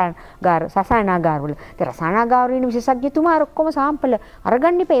නොකරත් රසායනාගාර වල. ඒ රසායනාගාර වල විශේෂඥතුමා ඔක්කොම සාම්පල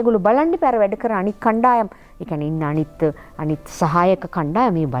අරගන්න ඉපේ. ඒගොල්ලෝ බලන්න ඉපේ අර වැඩ කරන අනිත් කණ්ඩායම්. ඒ කියන්නේ ඉන්න අනිත් සහායක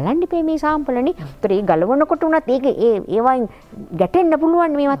කණ්ඩායම මේ බලන්න ඉපේ මේ සාම්පලනේ. ඒතර ඒ ගලවනකොට උනත් ඒක ඒවයින් ගැටෙන්න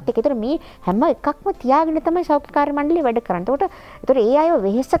පුළුවන් මේවත් එක්ක. ඒතර මේ හැම එකක්ම තියාගෙන තමයි සෞඛ්‍ය කාර්ය මණ්ඩලය වැඩ කරන්නේ. ඒතර ඒ අය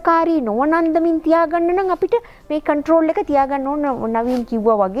වෙහෙසකාරී නොවනන්දමින් තියාගන්න නම් අපිට මේ කන්ට්‍රෝල් එක තියාගන්න ඕන. නවීන්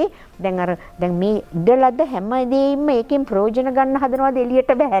කිව්වා වගේ දැන් මේ ඉඩලද හැම දෙයක්ම ඒකෙන් ප්‍රයෝජන ගන්න හදනවාද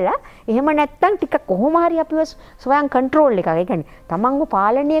එළියට බහැලා. එහෙම නැත්තම් ටික කොහොම හරි අපිව ස්වයං කන්ට්‍රෝල් එකක්. ඒ කියන්නේ තමන්ව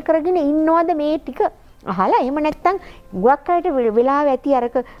පාලනය කරගෙන ඉන්නවද මේ ටික අහලා. එහෙම නැත්තම් ගුවක් අයට වෙලාව ඇති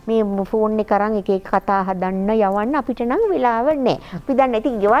අරක මේ ෆෝන් එක අරන් එක එක කතා හදන්න යවන්න අපිට නම් වෙලාව නැහැ. අපි දන්නේ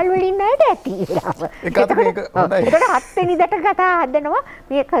ඉතින් ගෙවල් වල ඉන්න අයට ඇති වෙලාව. ඒකට 7 වෙනිදාට කතා හදනවා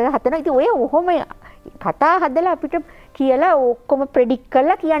මේ හදනවා. ඉතින් ඔය ඔහොම කතා හදලා අපිට කියලා ඔක්කොම ප්‍රෙඩික්ට්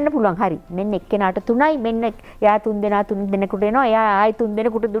කරලා කියන්න පුළුවන්. හරි. මෙන්න එක්කෙනාට 3යි මෙන්න එයා 3 දෙනා 3 දෙනෙකුට එනවා. එයා ආයි 3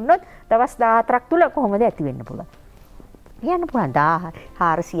 දෙනෙකුට දුන්නොත් දවස් 14ක් තුල කොහොමද ඇති වෙන්න පුළුවන්. කියන්න පුළුවන් 1000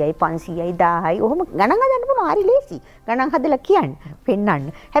 400යි 500යි 1000යි ඔහොම ගණන් හදන්න පුළුවන්. හරි ලේසි. ගණන් හදලා කියන්න පෙන්නන්න.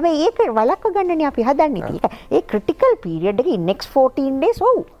 හැබැයි ඒක වලක්ව ගන්නනේ අපි හදන්නේ. ඒ ක්‍රිටිකල් පීරියඩ් එකේ next 14 days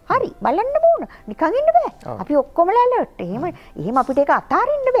ඔව් හරි බලන්න ඕන. නිකන් ඉන්න බෑ. අපි ඔක්කොමලා alert. එහෙම අපිට ඒක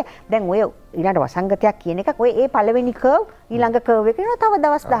අතාරින්න බෑ. දැන් ඔය ඊළඟ වසංගතයක් කියන එකක් ඔය ඒ පළවෙනි කර්ව් ඊළඟ කර්ව් එක යනවා තව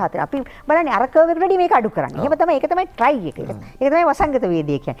දවස් 14. අපි බලන්නේ අර කර්ව් එකට වැඩි මේක අඩු කරන්න. එහෙම තමයි ඒක තමයි try එක. ඒක තමයි වසංගත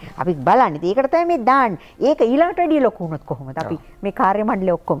වේදේ කියන්නේ. අපි බලන්නේ. ඒකට තමයි මේ දාන්නේ. ඒක ඊළඟට වැඩි ලොකු වුණොත් කොහොමද? අපි මේ කාර්ය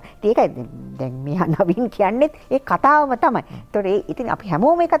මණ්ඩලය ඔක්කොම. ඒකයි දැන් මේ නවීන් කියන්නේ ඒ කතාවම තමයි. ඒතකොට ඉතින් අපි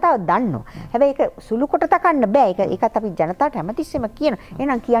හැමෝම මේ කතාව දන්නවා. හැබැයි ඒක සුළු කොට තකන්න බෑ. ඒකත් අපි ජනතාවට හැමතිස්සෙම කියන.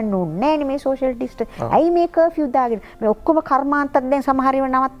 එහෙනම් කියන්න ඕනේ නෑනේ මේ සෝෂල් ඩිස්ටන්ස්. ඇයි මේ කර්ෆියු දාගෙන මේ ඔක්කොම කර්මාන්තත් දැන් සමහර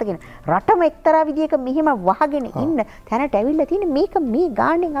ඒවා නවත්තගෙන රටම එක්තරා විදියක මෙහිම වහගෙන ඉන්න තැනට ඇවිල්ලා තියෙන මේක මේ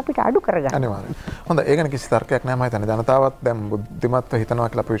ගාණෙන් අපිට අඩු කරගන්න. අනිවාර්යයෙන්. හොඳයි. ඒ ගැන කිසි තර්කයක් නැහැ මම හිතන්නේ. ජනතාවත් දැන් බුද්ධිමත්ව හිතනවා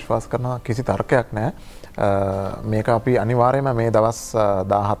කියලා අපි විශ්වාස කරනවා. කිසි තර්කයක් නැහැ. මේක අපි අනිවාර්යයෙන්ම මේ දවස්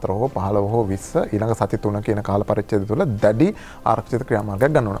 14 හෝ 15 හෝ 20 ඊළඟ සති 3 කියන කාල පරිච්ඡේදය තුළ දැඩි ආරක්ෂිත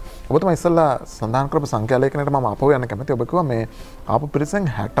ක්‍රියාමාර්ගයක් ගන්න ඕන. ඔබතුමා ඉස්සෙල්ලා සඳහන් කරපු සංඛ්‍යා ලේඛනයට මම අපව යන්න කැමතියි. ඔබ කිව්වා මේ ආපු පිරිසෙන්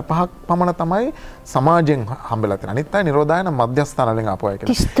 65ක් පමණ තමයි සමාජයෙන් හම්බෙලා තියෙන. අනිත් අය නිරෝධායන මධ්‍යස්ථාන වලින් ආපු අය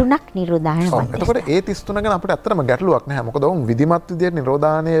කියලා. 33ක් නිරෝධායන මධ්‍යස්ථාන. එතකොට ඒ 33 ගැන අපිට ඇත්තටම ගැටලුවක් නැහැ. මොකද ඔවුන් විධිමත් විදියට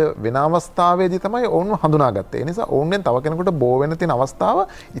නිරෝධායනය වෙන අවස්ථාවේදී තමයි ඔවුන්ව හඳුනාගත්තේ. ඒ නිසා ඔවුන්ෙන් තව කෙනෙකුට බෝ වෙන තියෙන අවස්ථාව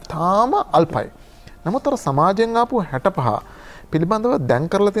ඉතාම අල්පයි. නමුත් අර සමාජයෙන් ආපු 65 පිළිබඳව දැන්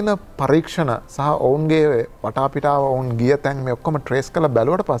කරලා තියෙන පරීක්ෂණ සහ ඔවුන්ගේ වටාපිටාව ඔවුන් ගිය තැන් මේ ඔක්කොම ට්‍රේස් කරලා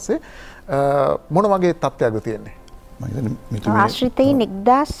බැලුවට පස්සේ මොන වගේ තත්ත්වයක්ද තියෙන්නේ? ආශ්‍රිතයින්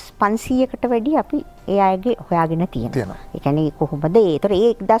 1500කට වැඩි අපි ඒ අයගේ හොයාගෙන තියෙනවා. ඒ කියන්නේ කොහොමද? ඒතර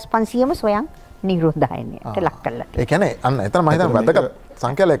ඒ 1500ම සොයන් නිරෝධායනයට ලක් කරලා. ඒ කියන්නේ අන්න එතන මම හිතන්නේ වැදගත්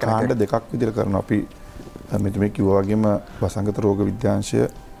සංඛ්‍යා ලේඛනයක්. කාණ්ඩ දෙකක් විදිහට කරනවා අපි මෙතුමේ කිව්වා වගේම වසංගත රෝග විද්‍යාංශය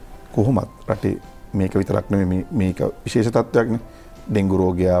කොහොමත් රටේ මේක විතරක් නෙමෙයි මේක විශේෂ තත්ත්වයක්නේ. ඩෙන්ගු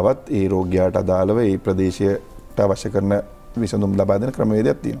රෝගයාවත් ඒ රෝගයාට අදාළව ඒ ප්‍රදේශයට අවශ්‍ය කරන විසඳුම් ලබා දෙන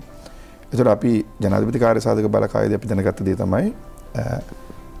ක්‍රමවේදයක් තියෙනවා. ඒතර අපි ජනාධිපති කාර්යසාධක බලකායේදී අපි දැනගත්ත දේ තමයි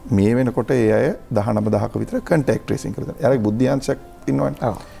මේ වෙනකොට ඒ අය 19000ක විතර කන්ටැක්ට් ට්‍රේසින් කරලා තියෙනවා. එයාගේ බුද්ධියංශයක්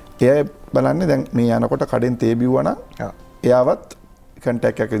ඉන්නවනේ. ඒ අය බලන්නේ දැන් මේ යනකොට කඩෙන් තේ බිව්වා නම් එයාවත්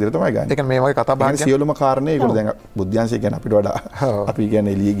කන්ටැක්ට් එකක් විදිහට තමයි ගන්න. ඒ කියන්නේ මේ වගේ කතා බහක් කියන්නේ සියලුම කාරණේ ඒගොල්ලෝ දැන් බුද්ධියංශය කියන්නේ අපිට වඩා අපි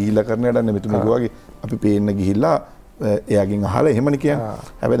කියන්නේ එළිය ගිහිල්ලා කරන වැඩක් නෙමෙයි. මෙතුමා කිව්වා වගේ අපි පේන්න ගිහිල්ලා එයාගෙන් අහලා එහෙමනේ කියන්නේ.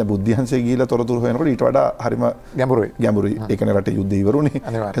 හැබැයි බුද්ධියංශය ගිහිල්ලා තොරතුරු හොයනකොට ඊට වඩා හරිම ගැඹුරුයි. ඒ කියන්නේ රටේ යුද්ධ ඉවරුනේ.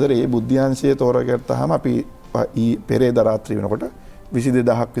 ඒතර මේ බුද්ධියංශය තෝරගත්තාම අපි පෙරේදා රාත්‍රිය වෙනකොට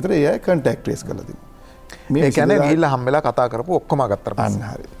 22000ක් විතර ඒ අය කන්ටැක්ට් ට්‍රේස් කරලා තිබුණා. මේ කියන්නේ ගිහිල්ලා හම්බෙලා කතා කරපු ඔක්කොම ගත්තා පස්සේ. අන්න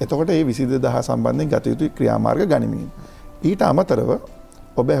හරි. එතකොට මේ 22000 සම්බන්ධයෙන් ගත යුතු ක්‍රියාමාර්ග ගනිමින් ඊට අමතරව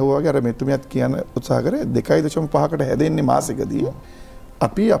ඔබ ඇහුවාගේ අර මෙතුමියත් කියන උත්සාහ කරේ 2.5කට හැදෙන්නේ මාසෙකදී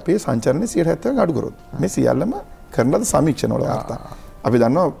අපි අපේ සංචරණය 70ක් අඩු කරොත් මේ සියල්ලම කරන ලද සමීක්ෂණ වල වාර්තා. අපි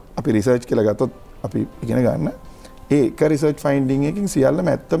දන්නවා අපි රිසර්ච් කියලා ගත්තොත් අපි ඉගෙන ගන්න ඒක රිසර්ච් ෆයින්ඩින් එකකින්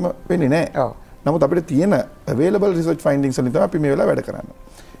සියල්ලම ඇත්තම වෙන්නේ නැහැ. නමුත් අපිට තියෙන available research findings වලින් තමයි අපි මේ වෙලාව වැඩ කරන්නේ.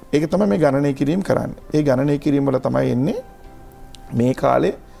 ඒක තමයි මේ ගණනය කිරීම කරන්නේ. ඒ ගණනය කිරීම වල තමයි එන්නේ මේ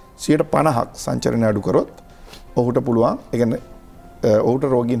කාලේ 50ක් සංචරණය අඩු කරොත් ඔහුට පුළුවන් ඒ කියන්නේ ඔහුට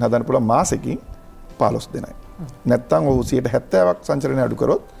රෝගීන් හදන්න පුළුවන් මාසෙකින් 15 දෙනයි. නැත්තම් ඔහු 70ක් සංචරණය අඩු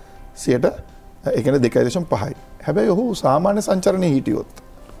කරොත් 100 ඒ කියන්නේ 2.5යි. හැබැයි ඔහු සාමාන්‍ය සංචරණයේ හිටියොත්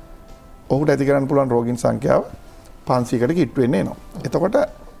ඔහුට ඇති කරන්න පුළුවන් රෝගීන් සංඛ්‍යාව 500කට කිට්ටු වෙන්නේ එනවා. එතකොට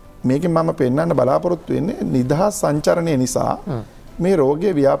මේකෙන් මම පෙන්වන්න බලාපොරොත්තු වෙන්නේ නිදහස් සංචරණය නිසා මේ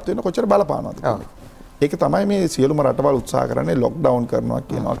රෝගය ව්‍යාප්ත වෙන කොච්චර බලපානවද කියලා. ඒක තමයි මේ සියලුම රටවල් උත්සාහ කරන්නේ ලොක්ඩවුන් කරනවා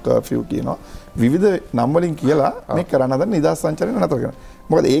කියනවා කර්ෆියු කියනවා විවිධ නම් වලින් කියලා මේ කරන්න හදන නිදහස් සංචරණය නතර කරනවා.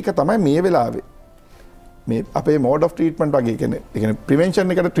 මොකද ඒක තමයි මේ වෙලාවේ මේ අපේ මෝඩ් ඔෆ් ට්‍රීට්මන්ට් වගේ කියන්නේ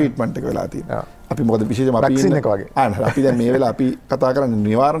ප්‍රිවෙන්ෂන් එකට ට්‍රීට්මන්ට් එක වෙලා තියෙනවා. අපි මොකද විශේෂයෙන්ම අපි වැක්සින් එක වගේ. අපි දැන් මේ වෙලාව අපි කතා කරන්නේ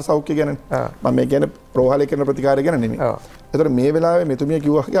නිවාරණ සෞඛ්‍ය ගැන. මම මේ කියන්නේ ප්‍රෝහලේ කරන ප්‍රතිකාරය ගැන නෙමෙයි. ඒතර මේ වෙලාවේ මෙතුමිය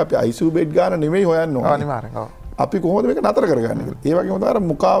කිව්වා වගේ අපි ICU බෙඩ් ගන්න නෙමෙයි හොයන්න ඕනේ. අනිවාර්යෙන්. අපි කොහොමද මේක නතර කරගන්නේ කියලා. ඒ වගේම තමයි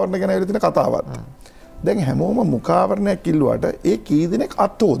මුඛාවරණ ගැන ඇවිල්ලා තියෙන කතාවත්. දැන් හැමෝම මුඛාවරණයක් කිල්ලුවට ඒ කී දෙනෙක්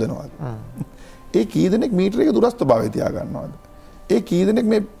අත් හොදනවද? ඒ කී දෙනෙක් මීටරයක දුරස්ත භාවය තියා ගන්නවද? ඒ කී දෙනෙක්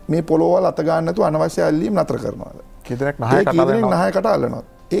මේ පොළොවල් අත ගන්න නැතුව අනවශ්‍ය ඇල්ලීම් නතර කරනවද? කී දෙනෙක් නහයකට අල්ලනවද?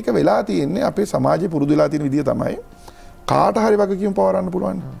 ඒක වෙලා තියෙන්නේ අපේ සමාජයේ පුරුදු වෙලා තියෙන විදිය තමයි කාට හරි වගකීම් පවරන්න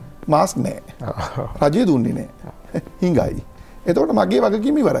පුළුවන්. මාස්ක් නැහැ. රජය දුන්නේ නැහැ. හිඟයි. එතකොට මගේ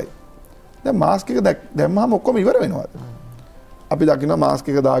වගකීම ඉවරයි. දැන් මාස්ක් එක දැම්මම ඔක්කොම ඉවර වෙනවද? අපි දකින්න මාස්ක්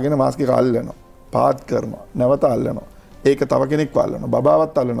එක දාගෙන මාස්ක් එක අල්ලනවා. පාත් කරනවා. නැවත අල්ලනවා. ඒක තව කෙනෙක්ව අල්ලනවා.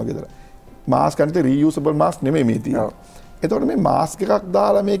 බබාවත් අල්ලනවා ගෙදර. මාස්ක් අනිත් රීයුසබල් මාස්ක් නෙමෙයි මේ තියෙන්නේ. එතකොට මේ මාස්ක් එකක්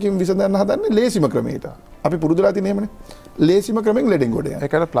දාලා මේකෙන් විසඳන්න හදන්නේ ලේසිම ක්‍රමයකට. අපි පුරුදුලා තියෙන එහෙමනේ. ලේසිම ක්‍රමෙන් ලෙඩෙන් ගොඩ යනවා.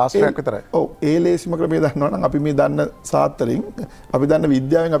 ඒකට ප්ලාස්ටරයක් විතරයි. ඔව් ඒ ලේසිම ක්‍රමය දන්නවා නම් අපි මේ දන්න සාත්‍තරෙන් අපි දන්න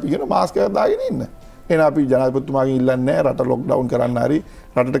විද්‍යාවෙන් අපි කියන මාස්ක් එකක් දාගෙන ඉන්න. එහෙනම් අපි ජනාධිපතිතුමාගෙන් ඉල්ලන්නේ නැහැ රට ලොක්ඩවුන් කරන්න හරි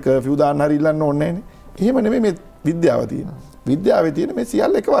රටට කර්ෆියු දාන්න හරි ඉල්ලන්න ඕනේ නැහැනේ. එහෙම නෙමෙයි මේ විද්‍යාව තියෙන්නේ. විද්‍යාවේ තියෙන මේ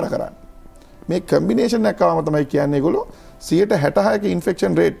සියල්ල එකවර කරන්න. මේ කම්බිනේෂන් එකක් ආවම තමයි කියන්නේ ඒගොල්ලෝ 66ක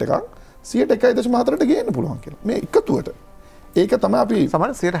ඉන්ෆෙක්ෂන් රේට් එකක් 1.4ට ගේන්න පුළුවන් කියලා. මේ එකතුවට. ඒක තමයි අපි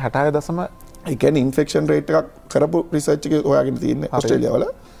සමහර 66.0 ඒ කියන්නේ ඉන්ෆෙක්ෂන් රේට් එකක් කරපු රිසර්ච් එකේ හොයාගෙන තියෙන්නේ ඕස්ට්‍රේලියාව වල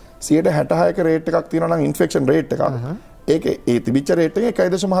 66ක රේට් එකක් තියෙනවා නම් ඉන්ෆෙක්ෂන් රේට් එකක් ඒක ඒ තිබිච්ච රේට් එක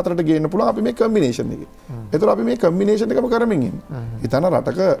 1.4ට ගේන්න පුළුවන් අපි මේ කම්බිනේෂන් එකේ. ඒතර අපි මේ කම්බිනේෂන් එකම කරමින් ඉන්නේ. හිතන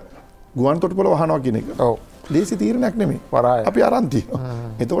රටක ගුවන් තොටුපළ වහනවා කියන එක. ඔව්. ලේසි තීරණයක් නෙමෙයි. අපි අරන් තියෙනවා.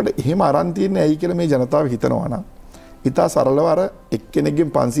 එතකොට එහෙම අරන් තියන්නේ ඇයි කියලා මේ ජනතාව හිතනවා නම් ඉතා සරලව අර එක්කෙනෙක්ගෙන්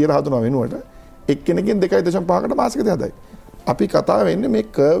 500 හදුනා වෙනුවට එක්කෙනෙක්ගෙන් 2.5කට මාසෙකදී හදයි. අපි කතා වෙන්නේ මේ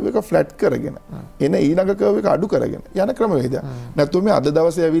කර්ව් එක ෆ්ලැට් කරගෙන එන ඊළඟ කර්ව් එක අඩු කරගෙන යන ක්‍රමවේදයක්. නැත්නම් මේ අද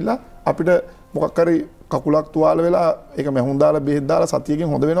දවසේ ඇවිල්ලා අපිට මොකක් හරි කකුලක් තුවාල වෙලා ඒක මැහුම් දාලා බෙහෙත් දාලා සතියකින්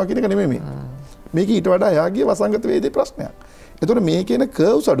හොඳ වෙනවා කියන එක නෙමෙයි මේ. මේක ඊට වඩා එයාගේ වසංගත වේදේ ප්‍රශ්නයක්. එතකොට මේකේ එන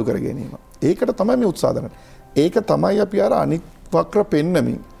කර්ව්ස් අඩු කර ගැනීම. ඒකට තමයි මේ උත්සාහ දරන්නේ. ඒක තමයි අපි අර අනිත් වක්‍ර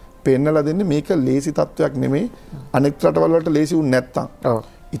පෙන්නමින් පෙන්නලා දෙන්නේ මේක ලේසි තත්වයක් නෙමෙයි. අනෙක් රටවල් වලට ලේසි වුණ නැත්තම්.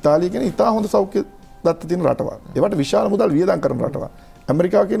 ඉතාලිය කියන්නේ ඉතා හොඳ සෞඛ්‍ය දත්ත තියෙන රටවල්. ඒවට විශාල මුදල් වියදම් කරන රටවල්.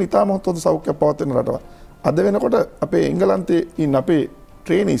 ඇමරිකාව කියන්නේ ඉතාම හොඳ සෞඛ්‍ය පවත්වන රටවල්. අද වෙනකොට අපේ එංගලන්තයේ ඉන්න අපේ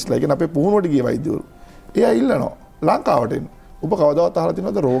ට්‍රේනීස්ලා කියන්නේ අපේ පුහුණුවට ගිය වෛද්‍යවරු. එයා ඉල්ලනවා ලංකාවට එන්න. ඔබ කවදාවත් අහලා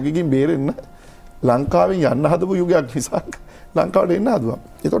තියෙනවද රෝගීකින් බේරෙන්න ලංකාවෙන් යන්න හදපු යුගයක් නිසා ලංකාවට එන්න හදුවා.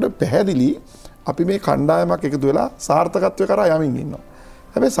 ඒතකොට පැහැදිලි අපි මේ කණ්ඩායමක් එකතු වෙලා සාර්ථකත්වය කරා යමින් ඉන්නවා.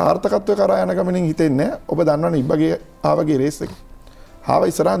 හැබැයි සාර්ථකත්වය කරා යන ගමනින් හිතෙන්නේ ඔබ දන්නවනේ ඉබ්බගේ ආවගේ රේස් එක. හාව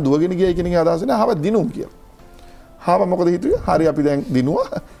ඉස්සරහන් දුවගෙන ගියයි කියන එක අදහස් නෑ හාව දිනුම් කියලා. හාව මොකද හිතුවේ? හරි අපි දැන්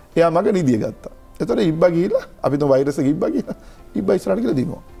දිනුවා. එයා මග නිදිය ගත්තා. එතකොට ඉබ්බා ගිහිල්ලා අපි તો වෛරස් එක ඉබ්බා ගිහිල්ලා ඉබ්බා ඉස්සරහට ගිහලා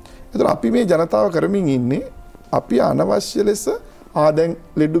දිනුවා. එතකොට අපි මේ ජනතාව කරමින් ඉන්නේ අපි අනවශ්‍ය ලෙස දැන්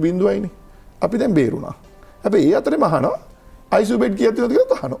ලෙඩු බිඳුවයිනේ. අපි දැන් බේරුණා. හැබැයි ඒ අතරේ මහනවා ICU බෙඩ් කීයක් තියෙනවද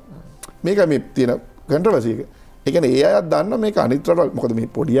කියලා තහනවා. මේක මේ තියෙන කන්ට්‍රවර්සි එක. ඒ කියන්නේ ඒ අයත් දන්නවා මේක අනිත් රටවල් මොකද මේ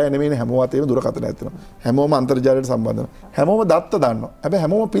පොඩි අය නෙමෙයිනේ හැමෝම අතේම දුරකථන ඇත්තනවා. හැමෝම අන්තර්ජාලයට සම්බන්ධ වෙනවා. හැමෝම දත්ත දන්නවා. හැබැයි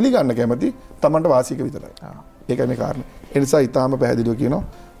හැමෝම පිළිගන්න කැමති Tamanට වාසියක විතරයි. ඒකයි මේ කාරණේ. ඒ නිසා ඊටාම පැහැදිලිව කියනවා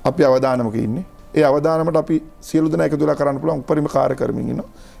අපි අවදානමක ඉන්නේ. ඒ අවදානමට අපි සියලු දෙනා එකතු වෙලා කරන්න පුළුවන් උපරිම කාර්ය කරමින් ඉන්නවා.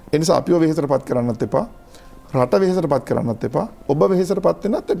 ඒ නිසා අපිව වෙහෙසටපත් කරන්නත් එපා. රට වෙහෙසටපත් කරන්නත් එපා. ඔබ වෙහෙසටපත්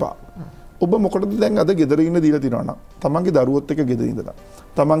වෙන්නත් එපා. ඔබ මොකටද දැන් අද ගෙදර ඉන්න දීලා තිනවා නම් තමන්ගේ දරුවොත් එක්ක ගෙදර ඉඳලා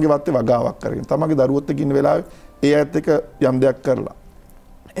තමන්ගේ වත්තේ වගාවක් කරගෙන තමන්ගේ දරුවොත් එක්ක ඉන්න වෙලාවේ ඒ ඇත්ත එක යම් දෙයක් කරලා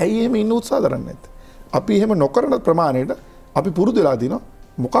ඇයි එහෙම ඉන්න උත්සාහ කරන්නේ නැත්තේ? අපි එහෙම නොකරන ප්‍රමාණයට අපි පුරුදු වෙලා දිනවා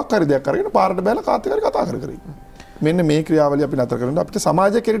මොකක් හරි දෙයක් අරගෙන පාරට බැලලා කාත් එක්ක කතා කර කර ඉන්න. මෙන්න මේ ක්‍රියාවලිය අපි නතර කරනවා අපිට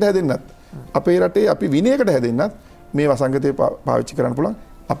සමාජයක් කෙරෙට හැදෙන්නත් අපේ රටේ අපි විනයකට හැදෙන්නත් මේ වසංගතය පාවිච්චි කරන්න පුළුවන්.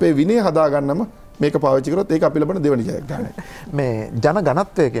 අපේ විනය හදාගන්නම මේක පාවිච්චි කරොත් ඒක අපි ලබන දෙවෙනි ජයග්‍රහණය. මේ ජන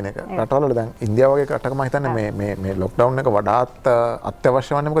ඝනත්වය කියන එක රටවල වල දැන් ඉන්දියාව වගේ රටක මම හිතන්නේ මේ ලොක්ඩවුන් එක වඩාත්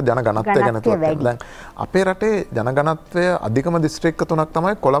අත්‍යවශ්‍ය වන්නේ මොකද ජන ඝනත්වය ගැන තුනක්. දැන් අපේ රටේ ජන ඝනත්වය අධිකම දිස්ත්‍රික්ක තුනක්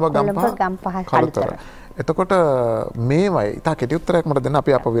තමයි කොළඹ ගම්පහ කළුතර. එතකොට මේවයි ඉතා කෙටි උත්තරයක් මට දෙන්න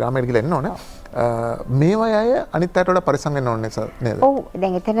අපි අප විරාමයට ගිහලා එන්න ඕනේ. මේවයි අය අනිත් අයට වඩා පරිස්සම් වෙන්න ඕනේ නේද? ඔව්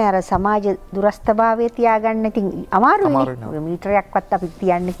දැන් එතන අර සමාජ දුරස්ථභාවය තියාගන්න ඉතින් අමාරුයි. මීටරයක්වත් අපි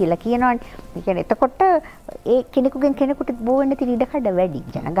තියන්න කියලා කියනවනේ. ඒ කියන්නේ එතකොට ඒ කෙනෙකුගෙන් කෙනෙකුට බෝ වෙන්න තියෙන ඉඩකඩ වැඩි.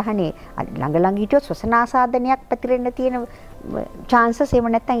 ජනගහනේ ළඟ ළඟ හිටියොත් ශ්වසන ආසාදනයක් පැතිරෙන්න තියෙන chances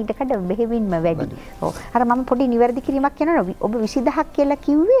එහෙම නැත්නම් ඉඩකඩ බෙහෙවින්ම වැඩි. ඔව් අර මම පොඩි නිවැරදි කිරීමක් කරනවා. ඔබ 20000ක් කියලා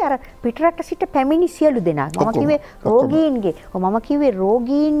කිව්වේ අර පිටරට සිට පැමිණි සියලු දෙනා. මම කිව්වේ රෝගීන්ගේ. මම කිව්වේ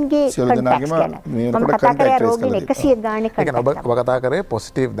රෝගීන්ගේ contacts ගැන. මම කතා කරේ රෝගීන් 100 ගානේ contacts. ඔබ කතා කරේ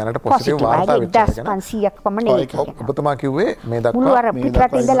positive දැනට positive වාර්තා වෙච්ච එක ගැන. 1500ක් පමණ ඒක. ඔබතුමා කිව්වේ මේ දක්වා මුළු අර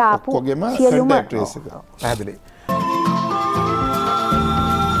පිටරට ඉඳලා ආපු සියලුම පැහැදිලි.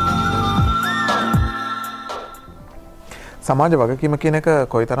 සමාජ වගකීම කියන එක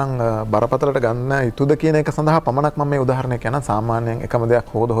කොයිතරම් බරපතලට ගන්න යුතුද කියන එක සඳහා පමණක් මම මේ උදාහරණයක් කියන සාමාන්‍යයෙන් එකම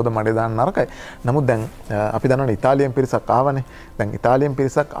දෙයක් හොද මඩේ දාන්න නරකයි. නමුත් දැන් අපි දන්නවනේ ඉතාලියෙන් පිරිසක් ආවනේ. දැන් ඉතාලියෙන්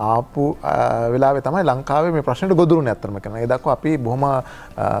පිරිසක් ආපු වෙලාවේ තමයි ලංකාවේ මේ ප්‍රශ්නෙට ගොදුරුනේ අත්‍තරම කරනවා. ඒ දක්වා අපි බොහොම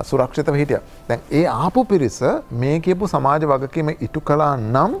සුරක්ෂිතව හිටියා. දැන් ඒ ආපු පිරිස මේ කියපු සමාජ වගකීම ඉටු කළා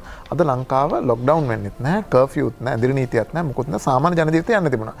නම් අද ලංකාව ලොක්ඩවුන් වෙන්නෙත් නැහැ, කර්ෆියුත් නැහැ, ඉදිරි නීතියක් නැහැ, මොකුත් නැහැ. සාමාන්‍ය ජන ජීවිතය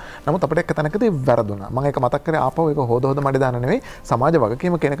යන්න තිබුණා. නමුත් අපිට එක තැනකදී වැරදුනා. මම ඒක මතක් කරේ ආපහු ඒක හොද මඩේ දාන්න නෙවෙයි සමාජ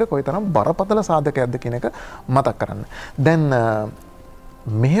වගකීම කියන එක කොයිතරම් බරපතල සාධකයක්ද කියන එක මතක් කරන්න. දැන්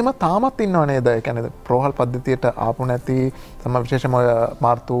මෙහෙම තාමත් ඉන්නව නේද? ඒ කියන්නේ ප්‍රෝහල් පද්ධතියට ආපු නැති සම විශේෂම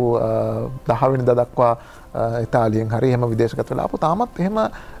මාර්තු 10 වෙනිදා දක්වා ඉතාලියෙන් හරි එහෙම විදේශගත වෙලා ආපු තාමත් එහෙම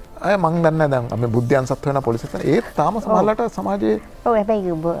අය මං දන්නේ දැන් අපි බුද්ධයන් සත්ව වෙන පොලිසියට ඒත් තාම සමහරවිට සමාජයේ ඔව්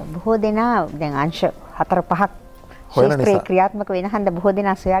හැබැයි බොහෝ දෙනා දැන් අංශ 4-5ක් ශාස්ත්‍රීය ක්‍රියාත්මක වෙන හන්ද බොහෝ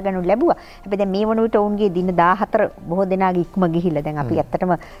දෙනා සොයාගනු ලැබුවා. හැබැයි දැන් මේ වන විට ඔවුන්ගේ දින 14 බොහෝ දෙනාගේ ඉක්ම ගිහිල්ලා. දැන් අපි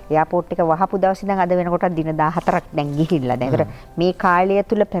ඇත්තටම එයාපෝට් එක වහපු දවසේ ඉඳන් අද වෙනකොට දින 14ක් දැන් ගිහිල්ලා. දැන් ඒතර මේ කාලය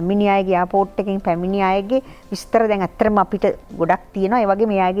තුල පැමිණි අයගේ එයාපෝට් එකෙන් පැමිණි අයගේ විස්තර දැන් ඇත්තටම අපිට ගොඩක් තියෙනවා. ඒ වගේ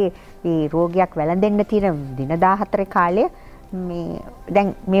මේ අයගේ මේ රෝගයක් වැළඳෙන්න තියෙන දින 14 කාලය මේ දැන්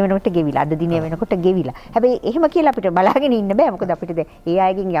මේ වෙනකොට ගෙවිලා අද දිනේ වෙනකොට ගෙවිලා. හැබැයි එහෙම කියලා අපිට බලාගෙන ඉන්න බෑ. මොකද අපිට දැන් ඒ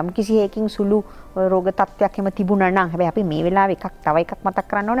අයගෙන් යම් කිසි හේකින් සුළු රෝග තත්ත්වයක් එහෙම තිබුණා නම් හැබැයි අපි මේ වෙලාවේ තව එකක් මතක්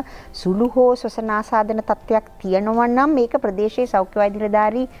කරන්න ඕන සුළු හෝ ශ්වසන ආසාදන තත්ත්වයක් තියෙනවා නම් මේක ප්‍රදේශයේ සෞඛ්‍ය වෛද්‍ය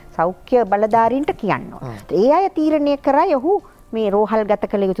නිලධාරී සෞඛ්‍ය බලධාරීන්ට කියන්න ඕන. ඒ අය තීරණය කරයි ඔහු මේ රෝහල් ගත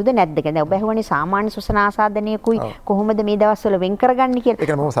කළ යුතුද නැද්ද කියලා. ඔබ ඇහුවනේ සාමාන්‍ය ශ්වසන ආසාදනයකුයි කොහොමද මේ දවස්වල වෙන් කරගන්නේ කියලා. ඒ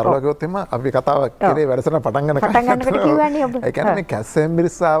කියන්නේ මම සරලව කිව්වොත් එimhe අපි කතාව කරේ වැඩසටහන පටන් ගන්නකොට කිව්වනේ ඔබ. ඒ කියන්නේ මේ කැස්සෙන්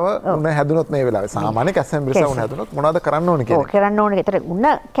බිරිස්සාව උණ හැදුනොත් මේ වෙලාවේ සාමාන්‍ය කැස්සෙන් බිරිස්සාව උණ හැදුනොත් මොනවද කරන්න ඕනේ කියලා. ඔව් කරන්න ඕනේ. ඒතර උණ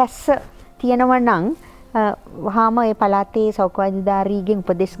කැස්ස තියෙනවා නම් වහාම ඒ පළාතේ සෞඛ්‍යධාරීගෙන්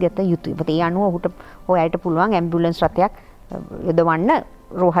උපදෙස් ගත යුතුයි. ඒ අනුව ඔහුට ඔයාට පුළුවන් ඇම්බියුලන්ස් රථයක් යොදවන්න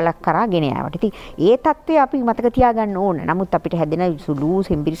රෝහලක් කරා ගෙන යාවට. ඉතින් ඒ தත්ත්වය අපි මතක තියාගන්න ඕන. නමුත් අපිට හැදෙන සුළු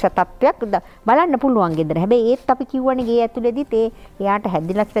සෙම්බිරිස තත්ත්වයක් බලන්න පුළුවන් ගෙදර. හැබැයි ඒත් අපි කිව්වනේ ගේ ඇතුළේදීත් එයාට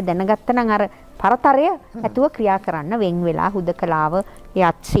හැදිලා කියලා දැනගත්තා නම් අර පරතරය ඇතුව ක්‍රියා කරන්න වෙන් වෙලා හුදකලාව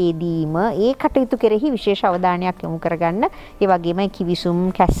යත් සේදීම ඒ කටයුතු කෙරෙහි විශේෂ අවධානයක් යොමු කරගන්න. ඒ වගේම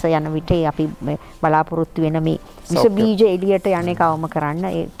කිවිසුම් කැස්ස යන විට අපි බලාපොරොත්තු වෙන මේ විස බීජ එළියට යන එක අවම කරන්න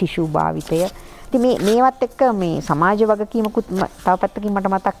ඒ ටිෂු භාවිතය. ඉතින් මේවත් එක්ක මේ සමාජ වගකීමකුත් තව පැත්තකින්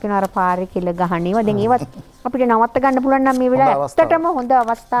මට මතක් වෙනවා අර පාරේ කෙල ගහන ඒවා. දැන් ඒවත් අපිට නවත්ත ගන්න පුළුවන් නම් මේ වෙලාවේ ඇත්තටම හොඳ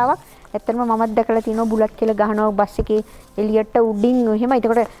අවස්ථාවක්. ඇත්තටම මමත් දැකලා තියෙනවා බුලත් කෙල ගහනවා බස් එකේ එළියට උඩින් එහෙම.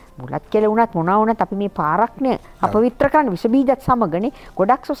 ඒකට බුලත් කෙල වුණත් මොනවා වුණත් අපි මේ පාරක්නේ අපවිත්‍ර කරන්න විස බීජත් සමගනේ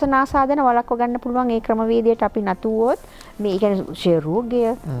ගොඩක් ශ්වසන ආසාදන වළක්ව ගන්න පුළුවන් ඒ ක්‍රමවේදයට අපි නතුවොත් මේ කියන්නේ ෂේ රෝගය,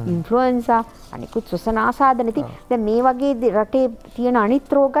 ඉන්ෆ්ලුවෙන්සා අනිකුත් ශ්වසන ආසාදන. ඉතින් දැන් මේ වගේ රටේ තියෙන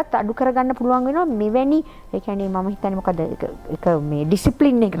අනිත් රෝගත් අඩු කරගන්න පුළුවන් වෙනවා මෙවැනි ඒ කියන්නේ මම හිතන්නේ මොකද එක මේ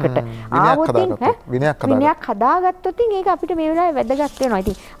ඩිසිප්ලින් එකකට ආවොතින් විනයක් හදාගත්තොත් ඒක අපිට මේ වෙලාවේ වැදගත් වෙනවා.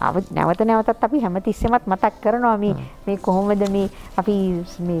 ඉතින් නැවත නැවතත් අපි හැමතිස්සෙමත් මතක් කරනවා මේ කොහොමද මේ අපි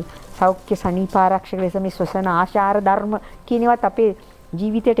මේ සෞඛ්‍ය සනීප ආරක්ෂක ලෙස මේ ශ්වසන ආචාර ධර්ම කියන ඒවාත් අපේ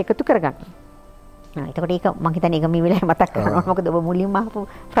ජීවිතයට එකතු කරගන්න. එතකොට ඒක මම හිතන්නේ ඒක මේ වෙලාවේ මතක් කරනවා. මොකද ඔබ මුලින්ම අහපු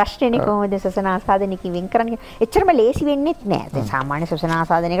ප්‍රශ්නේනේ කොහොමද ශ්වසන ආසාදනයකින් වෙන් කරන්නේ? එච්චරම ලේසි වෙන්නේත් නෑ. දැන් සාමාන්‍ය ශ්වසන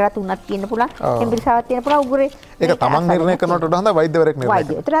ආසාදනයකට තුනක් තියෙන්න පුළුවන්. එම්බිරිසාවක් තියෙන්න පුළුවන්. උගුරේ ඒක තමන් නිර්ණය කරනවට වඩා හොඳ වෛද්‍යවරයෙක්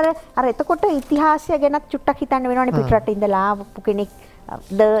නිර්ණය කරනවා. අර එතකොට ඉතිහාසය ගැනත් චුට්ටක් හිතන්න වෙනවනේ. පිටරට ඉඳලා ආපු කෙනෙක්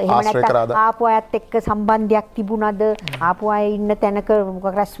එහෙම නැත්නම් ආපු අයත් එක්ක සම්බන්ධයක් තිබුණාද? ආපු අය ඉන්න තැනක මොකක්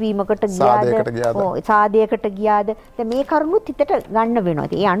රැස්වීමකට ගියාද? ඔව් සාදයකට ගියාද? දැන් මේ කරුණුත් හිතට ගන්න වෙනවා.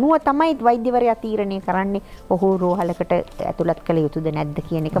 ඒ අනුව තමයි වෛද්‍යවරයා තීරණය කරන්නේ ඔහු රෝහලකට ඇතුළත් කළ යුතුද නැද්ද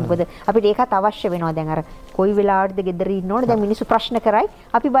කියන එක. මොකද අපිට ඒකත් අවශ්‍ය වෙනවා. දැන් අර කොයි වෙලාවටද ගෙදර ඉන්න ඕනේ. දැන් මිනිස්සු ප්‍රශ්න කරයි.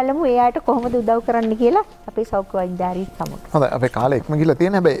 අපි බලමු ඒ අයට කොහොමද උදව් කරන්න කියලා අපේ සෞඛ්‍ය වෛද්‍යාරීත් සමග. හොඳයි අපේ කාලේ ඉක්ම ගිහලා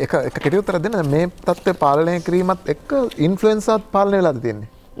තියෙන හැබැයි එක කෙටි උත්තර දෙන්න මේ තත්ත්වය පාලනය කිරීමත් එක්ක ඉන්ෆ්ලුවෙන්සාත් පාලනය වෙලාද තියෙන්නේ?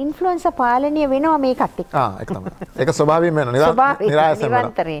 ඉන්ෆ්ලුවෙන්සා පාලනය වෙනවා මේකත් එක්ක. ඒක තමයි. ඒක ස්වභාවයෙන්ම වෙනවා. නිරායසම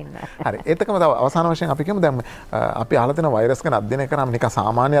වෙනවා. හරි. ඒකම තව අවසාන වශයෙන් අපි කියමු දැන් අපි අහලා තියෙන වෛරස් ගැන අධ්‍යයනය කරාම නිකන්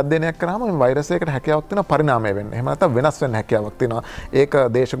සාමාන්‍ය අධ්‍යයනයක් කරාම මේ වෛරස් එකකට හැකියාවක් තියෙනවා පරිණාමය වෙන්න. එහෙම නැත්නම් වෙනස් වෙන්න හැකියාවක් තියෙනවා. ඒක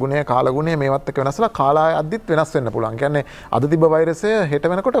දේශගුණය, කාලගුණය මේවත් එක්ක වෙනස් වෙලා කාලායද්දිත් වෙනස් වෙන්න පුළුවන්. කියන්නේ අද තිබ්බ වෛරසය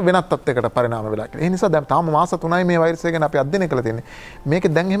හෙට වෙනකොට වෙනත් තත්යකට පරිණාම වෙලා කියලා. ඒ නිසා දැන් තාම මාස 3යි මේ වෛරසය ගැන අපි අධ්‍යයනය කරලා තියෙන්නේ.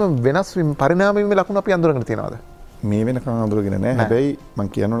 මේකේ දැන් එහෙම වෙනස් වීම පරිණාම වීමේ ලක්ෂණ අපි අඳුරගෙන තියෙනවද? මේ වෙනකන් අඳුරගෙන නැහැ. හැබැයි මම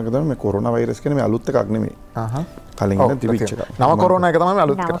කියන්න ඕන එක තමයි මේ කොරෝනා වෛරස් කියන්නේ මේ අලුත් එකක් නෙමෙයි. කලින් ඉඳන් තිබිච්ච එකක්. නව කොරෝනා එක තමයි මේ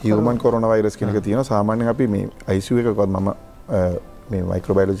අලුත් එක. හියුමන් කොරෝනා වෛරස් කියන එක තියෙනවා. සාමාන්‍යයෙන් අපි මේ ICU එකකවත් මම මේ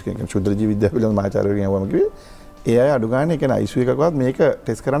මයික්‍රෝබයොලොජි කියන ශුද්ධ ජීව විද්‍යාව පිළිබඳ මහාචාර්යවරුන් යවම කිව්වේ ඒ අය අඩු ගන්න ඒ කියන්නේ ICU එකකවත් මේක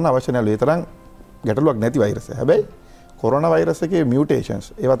ටෙස්ට් කරන්න අවශ්‍ය නැහැ. ඒ තරම් ගැටලුවක් නැති වෛරස් එක. හැබැයි කොරෝනා වෛරස් එකේ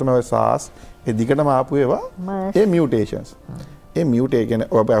මියුටේෂන්ස් ඒවා තමයි ඔය SARS ඒ දිගටම ආපු ඒවා ඒ මියුටේෂන්ස්. ඒ මියුටේ කියන්නේ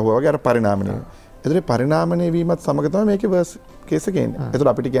ඔබ අහුවා වගේ අර පරිණාමණය. එතකොට පරිණාමණය වීමත් සමග තමයි මේකේ වර්ස් කේස් එක එන්නේ. එතකොට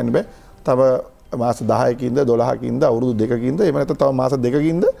අපිට කියන්න බෑ තව මාස 10කින්ද 12කින්ද අවුරුදු 2කින්ද එහෙම නැත්නම් තව මාස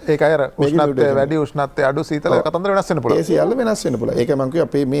 2කින්ද ඒකයි අර උෂ්ණත්වය වැඩි උෂ්ණත්වය අඩු සීතල කතන්දර වෙනස් වෙන්න පුළුවන්. ඒ සියල්ල වෙනස් වෙන්න පුළුවන්. ඒක මම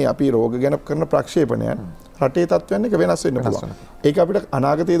කිව්වා අපි රෝග ගැන කරන ප්‍රක්ෂේපණයන් රටේ තත්ත්වයන් එක වෙනස් වෙන්න පුළුවන්. ඒක අපිට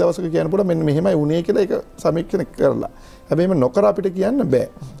අනාගතයේ දවසක කියන්න පුළුවන් මෙන්න මෙහෙමයි වුණේ කියලා ඒක සමීක්ෂණ කරලා. හැබැයි එහෙම නොකර අපිට කියන්න බෑ.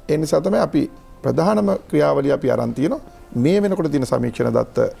 ඒ නිසා තමයි අපි ප්‍රධානම ක්‍රියාවලිය අපි අරන් තියෙනවා මේ වෙනකොට තියෙන සමීක්ෂණ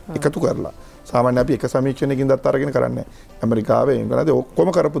දත්ත එකතු කරලා. සාමාන්‍ය අපි එක සමීක්ෂණයකින් දත්ත අරගෙන කරන්නේ ඇමරිකාවේ එංගලන්තේ ඔක්කොම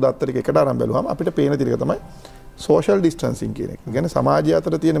කරපු දත්ත ටික එකට අරන් බැලුවාම අපිට පේන ටික තමයි සෝෂල් ඩිස්ටන්සින් කියන එක. ඒ කියන්නේ සමාජය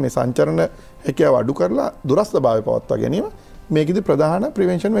අතර තියෙන මේ සංචරණ හැකියාව අඩු කරලා දුරස්ථභාවය පවත්වා ගැනීම මේකෙදි ප්‍රධාන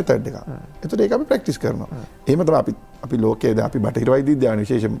ප්‍රිවෙන්ෂන් මෙතඩ් එකක්. ඒතකොට ඒක අපි ප්‍රැක්ටිස් කරනවා. එහෙම තමයි අපි ලෝකයේ දැන් අපි බටහිර වෛද්‍ය විද්‍යාව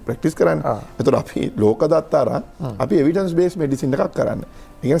විශේෂයෙන් ප්‍රැක්ටිස් කරන්නේ. ඒතකොට අපි ලෝක දත්ත අරන් අපි එවිඩන්ස් බේස් මෙඩිසින් එකක් කරන්නේ.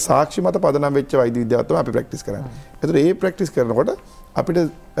 ඒ කියන්නේ සාක්ෂි මත පදනම් වෙච්ච වෛද්‍ය විද්‍යාව තමයි අපි ප්‍රැක්ටිස් කරන්නේ. ඒතකොට මේ ප්‍රැක්ටිස් කරනකොට අපිට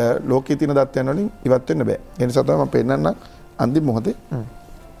ලෝකයේ තියෙන දත්තයන් වලින් ඉවත් වෙන්න බෑ. ඒ නිසා තමයි මම පෙන්නන්නම් අන්තිම මොහොතේ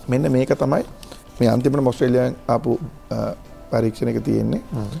මෙන්න මේක තමයි මේ අන්තිමට ඔස්ට්‍රේලියාවෙන් ආපු පරීක්ෂණයක තියෙන්නේ.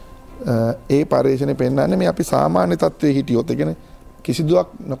 ඒ පරීක්ෂණය පෙන්නන්නේ මේ අපි සාමාන්‍ය තත්ත්වයේ හිටියොත් ඒ කියන්නේ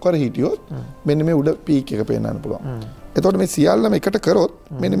කිසිදුවක් නොකර හිටියොත් මෙන්න මේ උඩ පීක් එක පෙන්වන්න පුළුවන්. එතකොට මේ සියල්ලම එකට කරොත්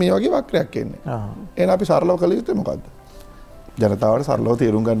මෙන්න මේ වගේ වක්‍රයක් එන්නේ. එහෙනම් අපි සරලව කළ යුත්තේ මොකද්ද? ජනතාවට සරලව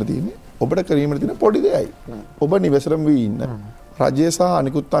තේරුම් ගන්න තියෙන්නේ ඔබට කිරීමට තියෙන පොඩි දෙයයි. ඔබ නිවසරම වී ඉන්න රජය සහ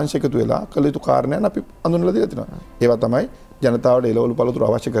අනිකුත් අංශ එකතු වෙලා කළ යුතු කාරණයන් අපි අඳුනලා දීලා තිනවා. ඒවා තමයි ජනතාවට එළවලු පළතුරු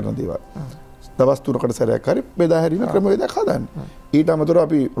අවශ්‍ය කරන දේවල්. දවස් 3කට සැරයක් හරි බෙදා හැරීමේ ක්‍රමවේදයක් හදන්න. ඊට අමතරව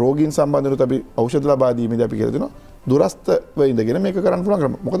අපි රෝගීන් සම්බන්ධව අපි ඖෂධ ලබා දීමේදී අපි කියලා දෙනවා දුරස්ථව ඉඳගෙන මේක කරන්න පුළුවන්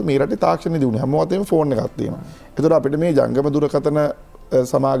ක්‍රම. මොකද මේ රටේ තාක්ෂණය දිනුනේ හැමෝටම ෆෝන් එකක් තියෙනවා. ඒතකොට අපිට මේ ජංගම දුරකථන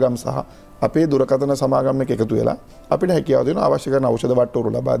සමාගම් සහ අපේ දුරකථන සමාගම් එක එකතු වෙලා අපිට හැකියාව දෙනවා අවශ්‍ය කරන ಔಷಧ වට්ටෝරු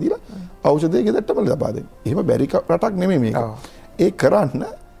ලබා දීලා ඖෂධය ගෙදරටම ලබා දෙන්න. එහෙම බැරි රටක් නෙමෙයි මේක.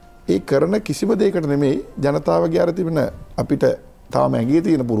 ඒ කරන කිසිම දෙයකට නෙමෙයි ජනතාවගේ අර තිබෙන අපිට තාම ඇඟේ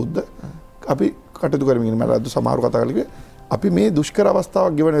තියෙන පුරුද්ද අපි කටයුතු කරමින් ඉන්නේ. මම අද සමහරව කතා කරලා අපි මේ දුෂ්කර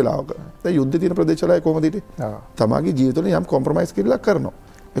අවස්ථාවක් ගෙවන වෙලාවක දැන් යුද්ධ තියෙන ප්‍රදේශවල කොහොමද හිටියේ? තමාගේ ජීවිතවල යම් කොම්ප්‍රොමයිස් කිරීලා කරනවා.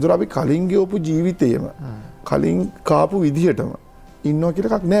 ඒතර අපි කලින් ගෙවපු ජීවිතේම කලින් කාපු විදිහටම ඉන්නවා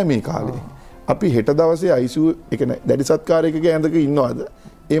කියලා එකක් නෑ මේ කාලේ. අපි හෙට දවසේ ICU ඒ කියන්නේ දැඩි සත්කාරයක ඇඳක ඉන්නවද?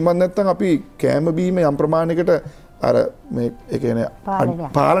 එහෙමත් නැත්නම් අපි කෑම බීම යම් ප්‍රමාණයකට අර මේ ඒ කියන්නේ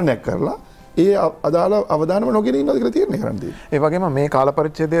පාලනයක් කරලා ඒ අදාළ අවදානම නොගෙන ඉන්නවද කියලා තීරණය කරන්න තියෙනවා. ඒ වගේම මේ කාල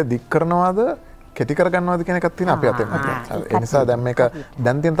පරිච්ඡේදය දික් කරනවාද කෙටි කරගන්නවද කියන එකක් තියෙනවා අපි අතේ. ඒ නිසා දැන් මේක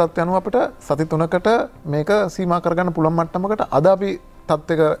දැන් තියෙන තත්ත්වය අනුව අපිට සති 3කට මේක සීමා කරගන්න පුළුවන් මට්ටමකට අද අපි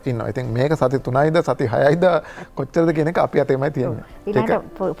තත්ත්වයක ඉන්නවා. ඉතින් මේක සති 3යිද සති 6යිද කොච්චරද කියන එක අපි අතේමයි තියෙන්නේ.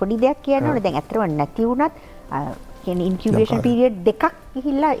 ඊළඟට පොඩි දෙයක් කියන්න ඕනේ. දැන් ඇත්තටම නැති වුණත් කියන්නේ ඉන්කියුබේෂන් පීරියඩ් දෙකක්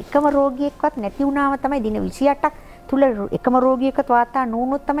ගිහිල්ලා එකම රෝගියෙක්වත් නැති වුණාම තමයි දින 28ක් තුල එකම රෝගියෙක්වත් වාර්තා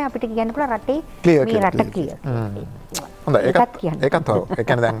නොවුනොත් තමයි අපිට කියන්න පුළුවන් රටේ මේ රට ක්ලියර්. හොඳයි ඒකත් ඔව්. ඒ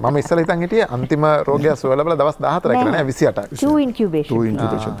කියන්නේ දැන් මම ඉස්සෙල්ලා හිතන් හිටියේ අන්තිම රෝගියා සුව ලැබලා දවස් 14 කියලා නෑ 28ක්. 2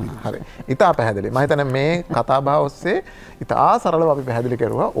 ඉන්කියුබේෂන්. හරි. ඉතා පැහැදිලි. මම හිතන්නේ මේ කතා බහ ඔස්සේ ඉතා සරලව අපි පැහැදිලි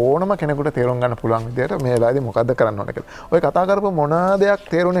කරුවා ඕනම කෙනෙකුට තේරුම් ගන්න පුළුවන් විදිහට මේ වෙලාවේදී මොකද්ද කරන්න ඕන කියලා. ඔය කතා කරපු මොන දෙයක්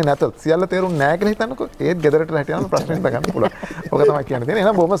තේරුනේ නැතත් සියල්ල තේරුම් නැහැ කියලා හිතන්නකෝ. ඒත් ගෙදරට හැටියනම් ප්‍රශ්න හිතා ගන්න පුළුවන්. ඔක තමයි කියන්න තියෙන්නේ.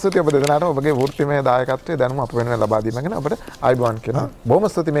 එහෙනම් බොහොම ස්තුතියි ඔබ දෙදෙනාටම ඔබගේ වෘත්තිමය දායකත්වයේ දැනුම අප වෙනුවෙන් ලබා දීම ගැන අපිට ආයිබෝන් කියනවා. බොහොම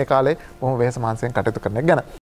ස්තුතියි මේ කාලේ බොහොම වෙහෙස මහන්සියෙන් කටයුතු කරන එක ගැන.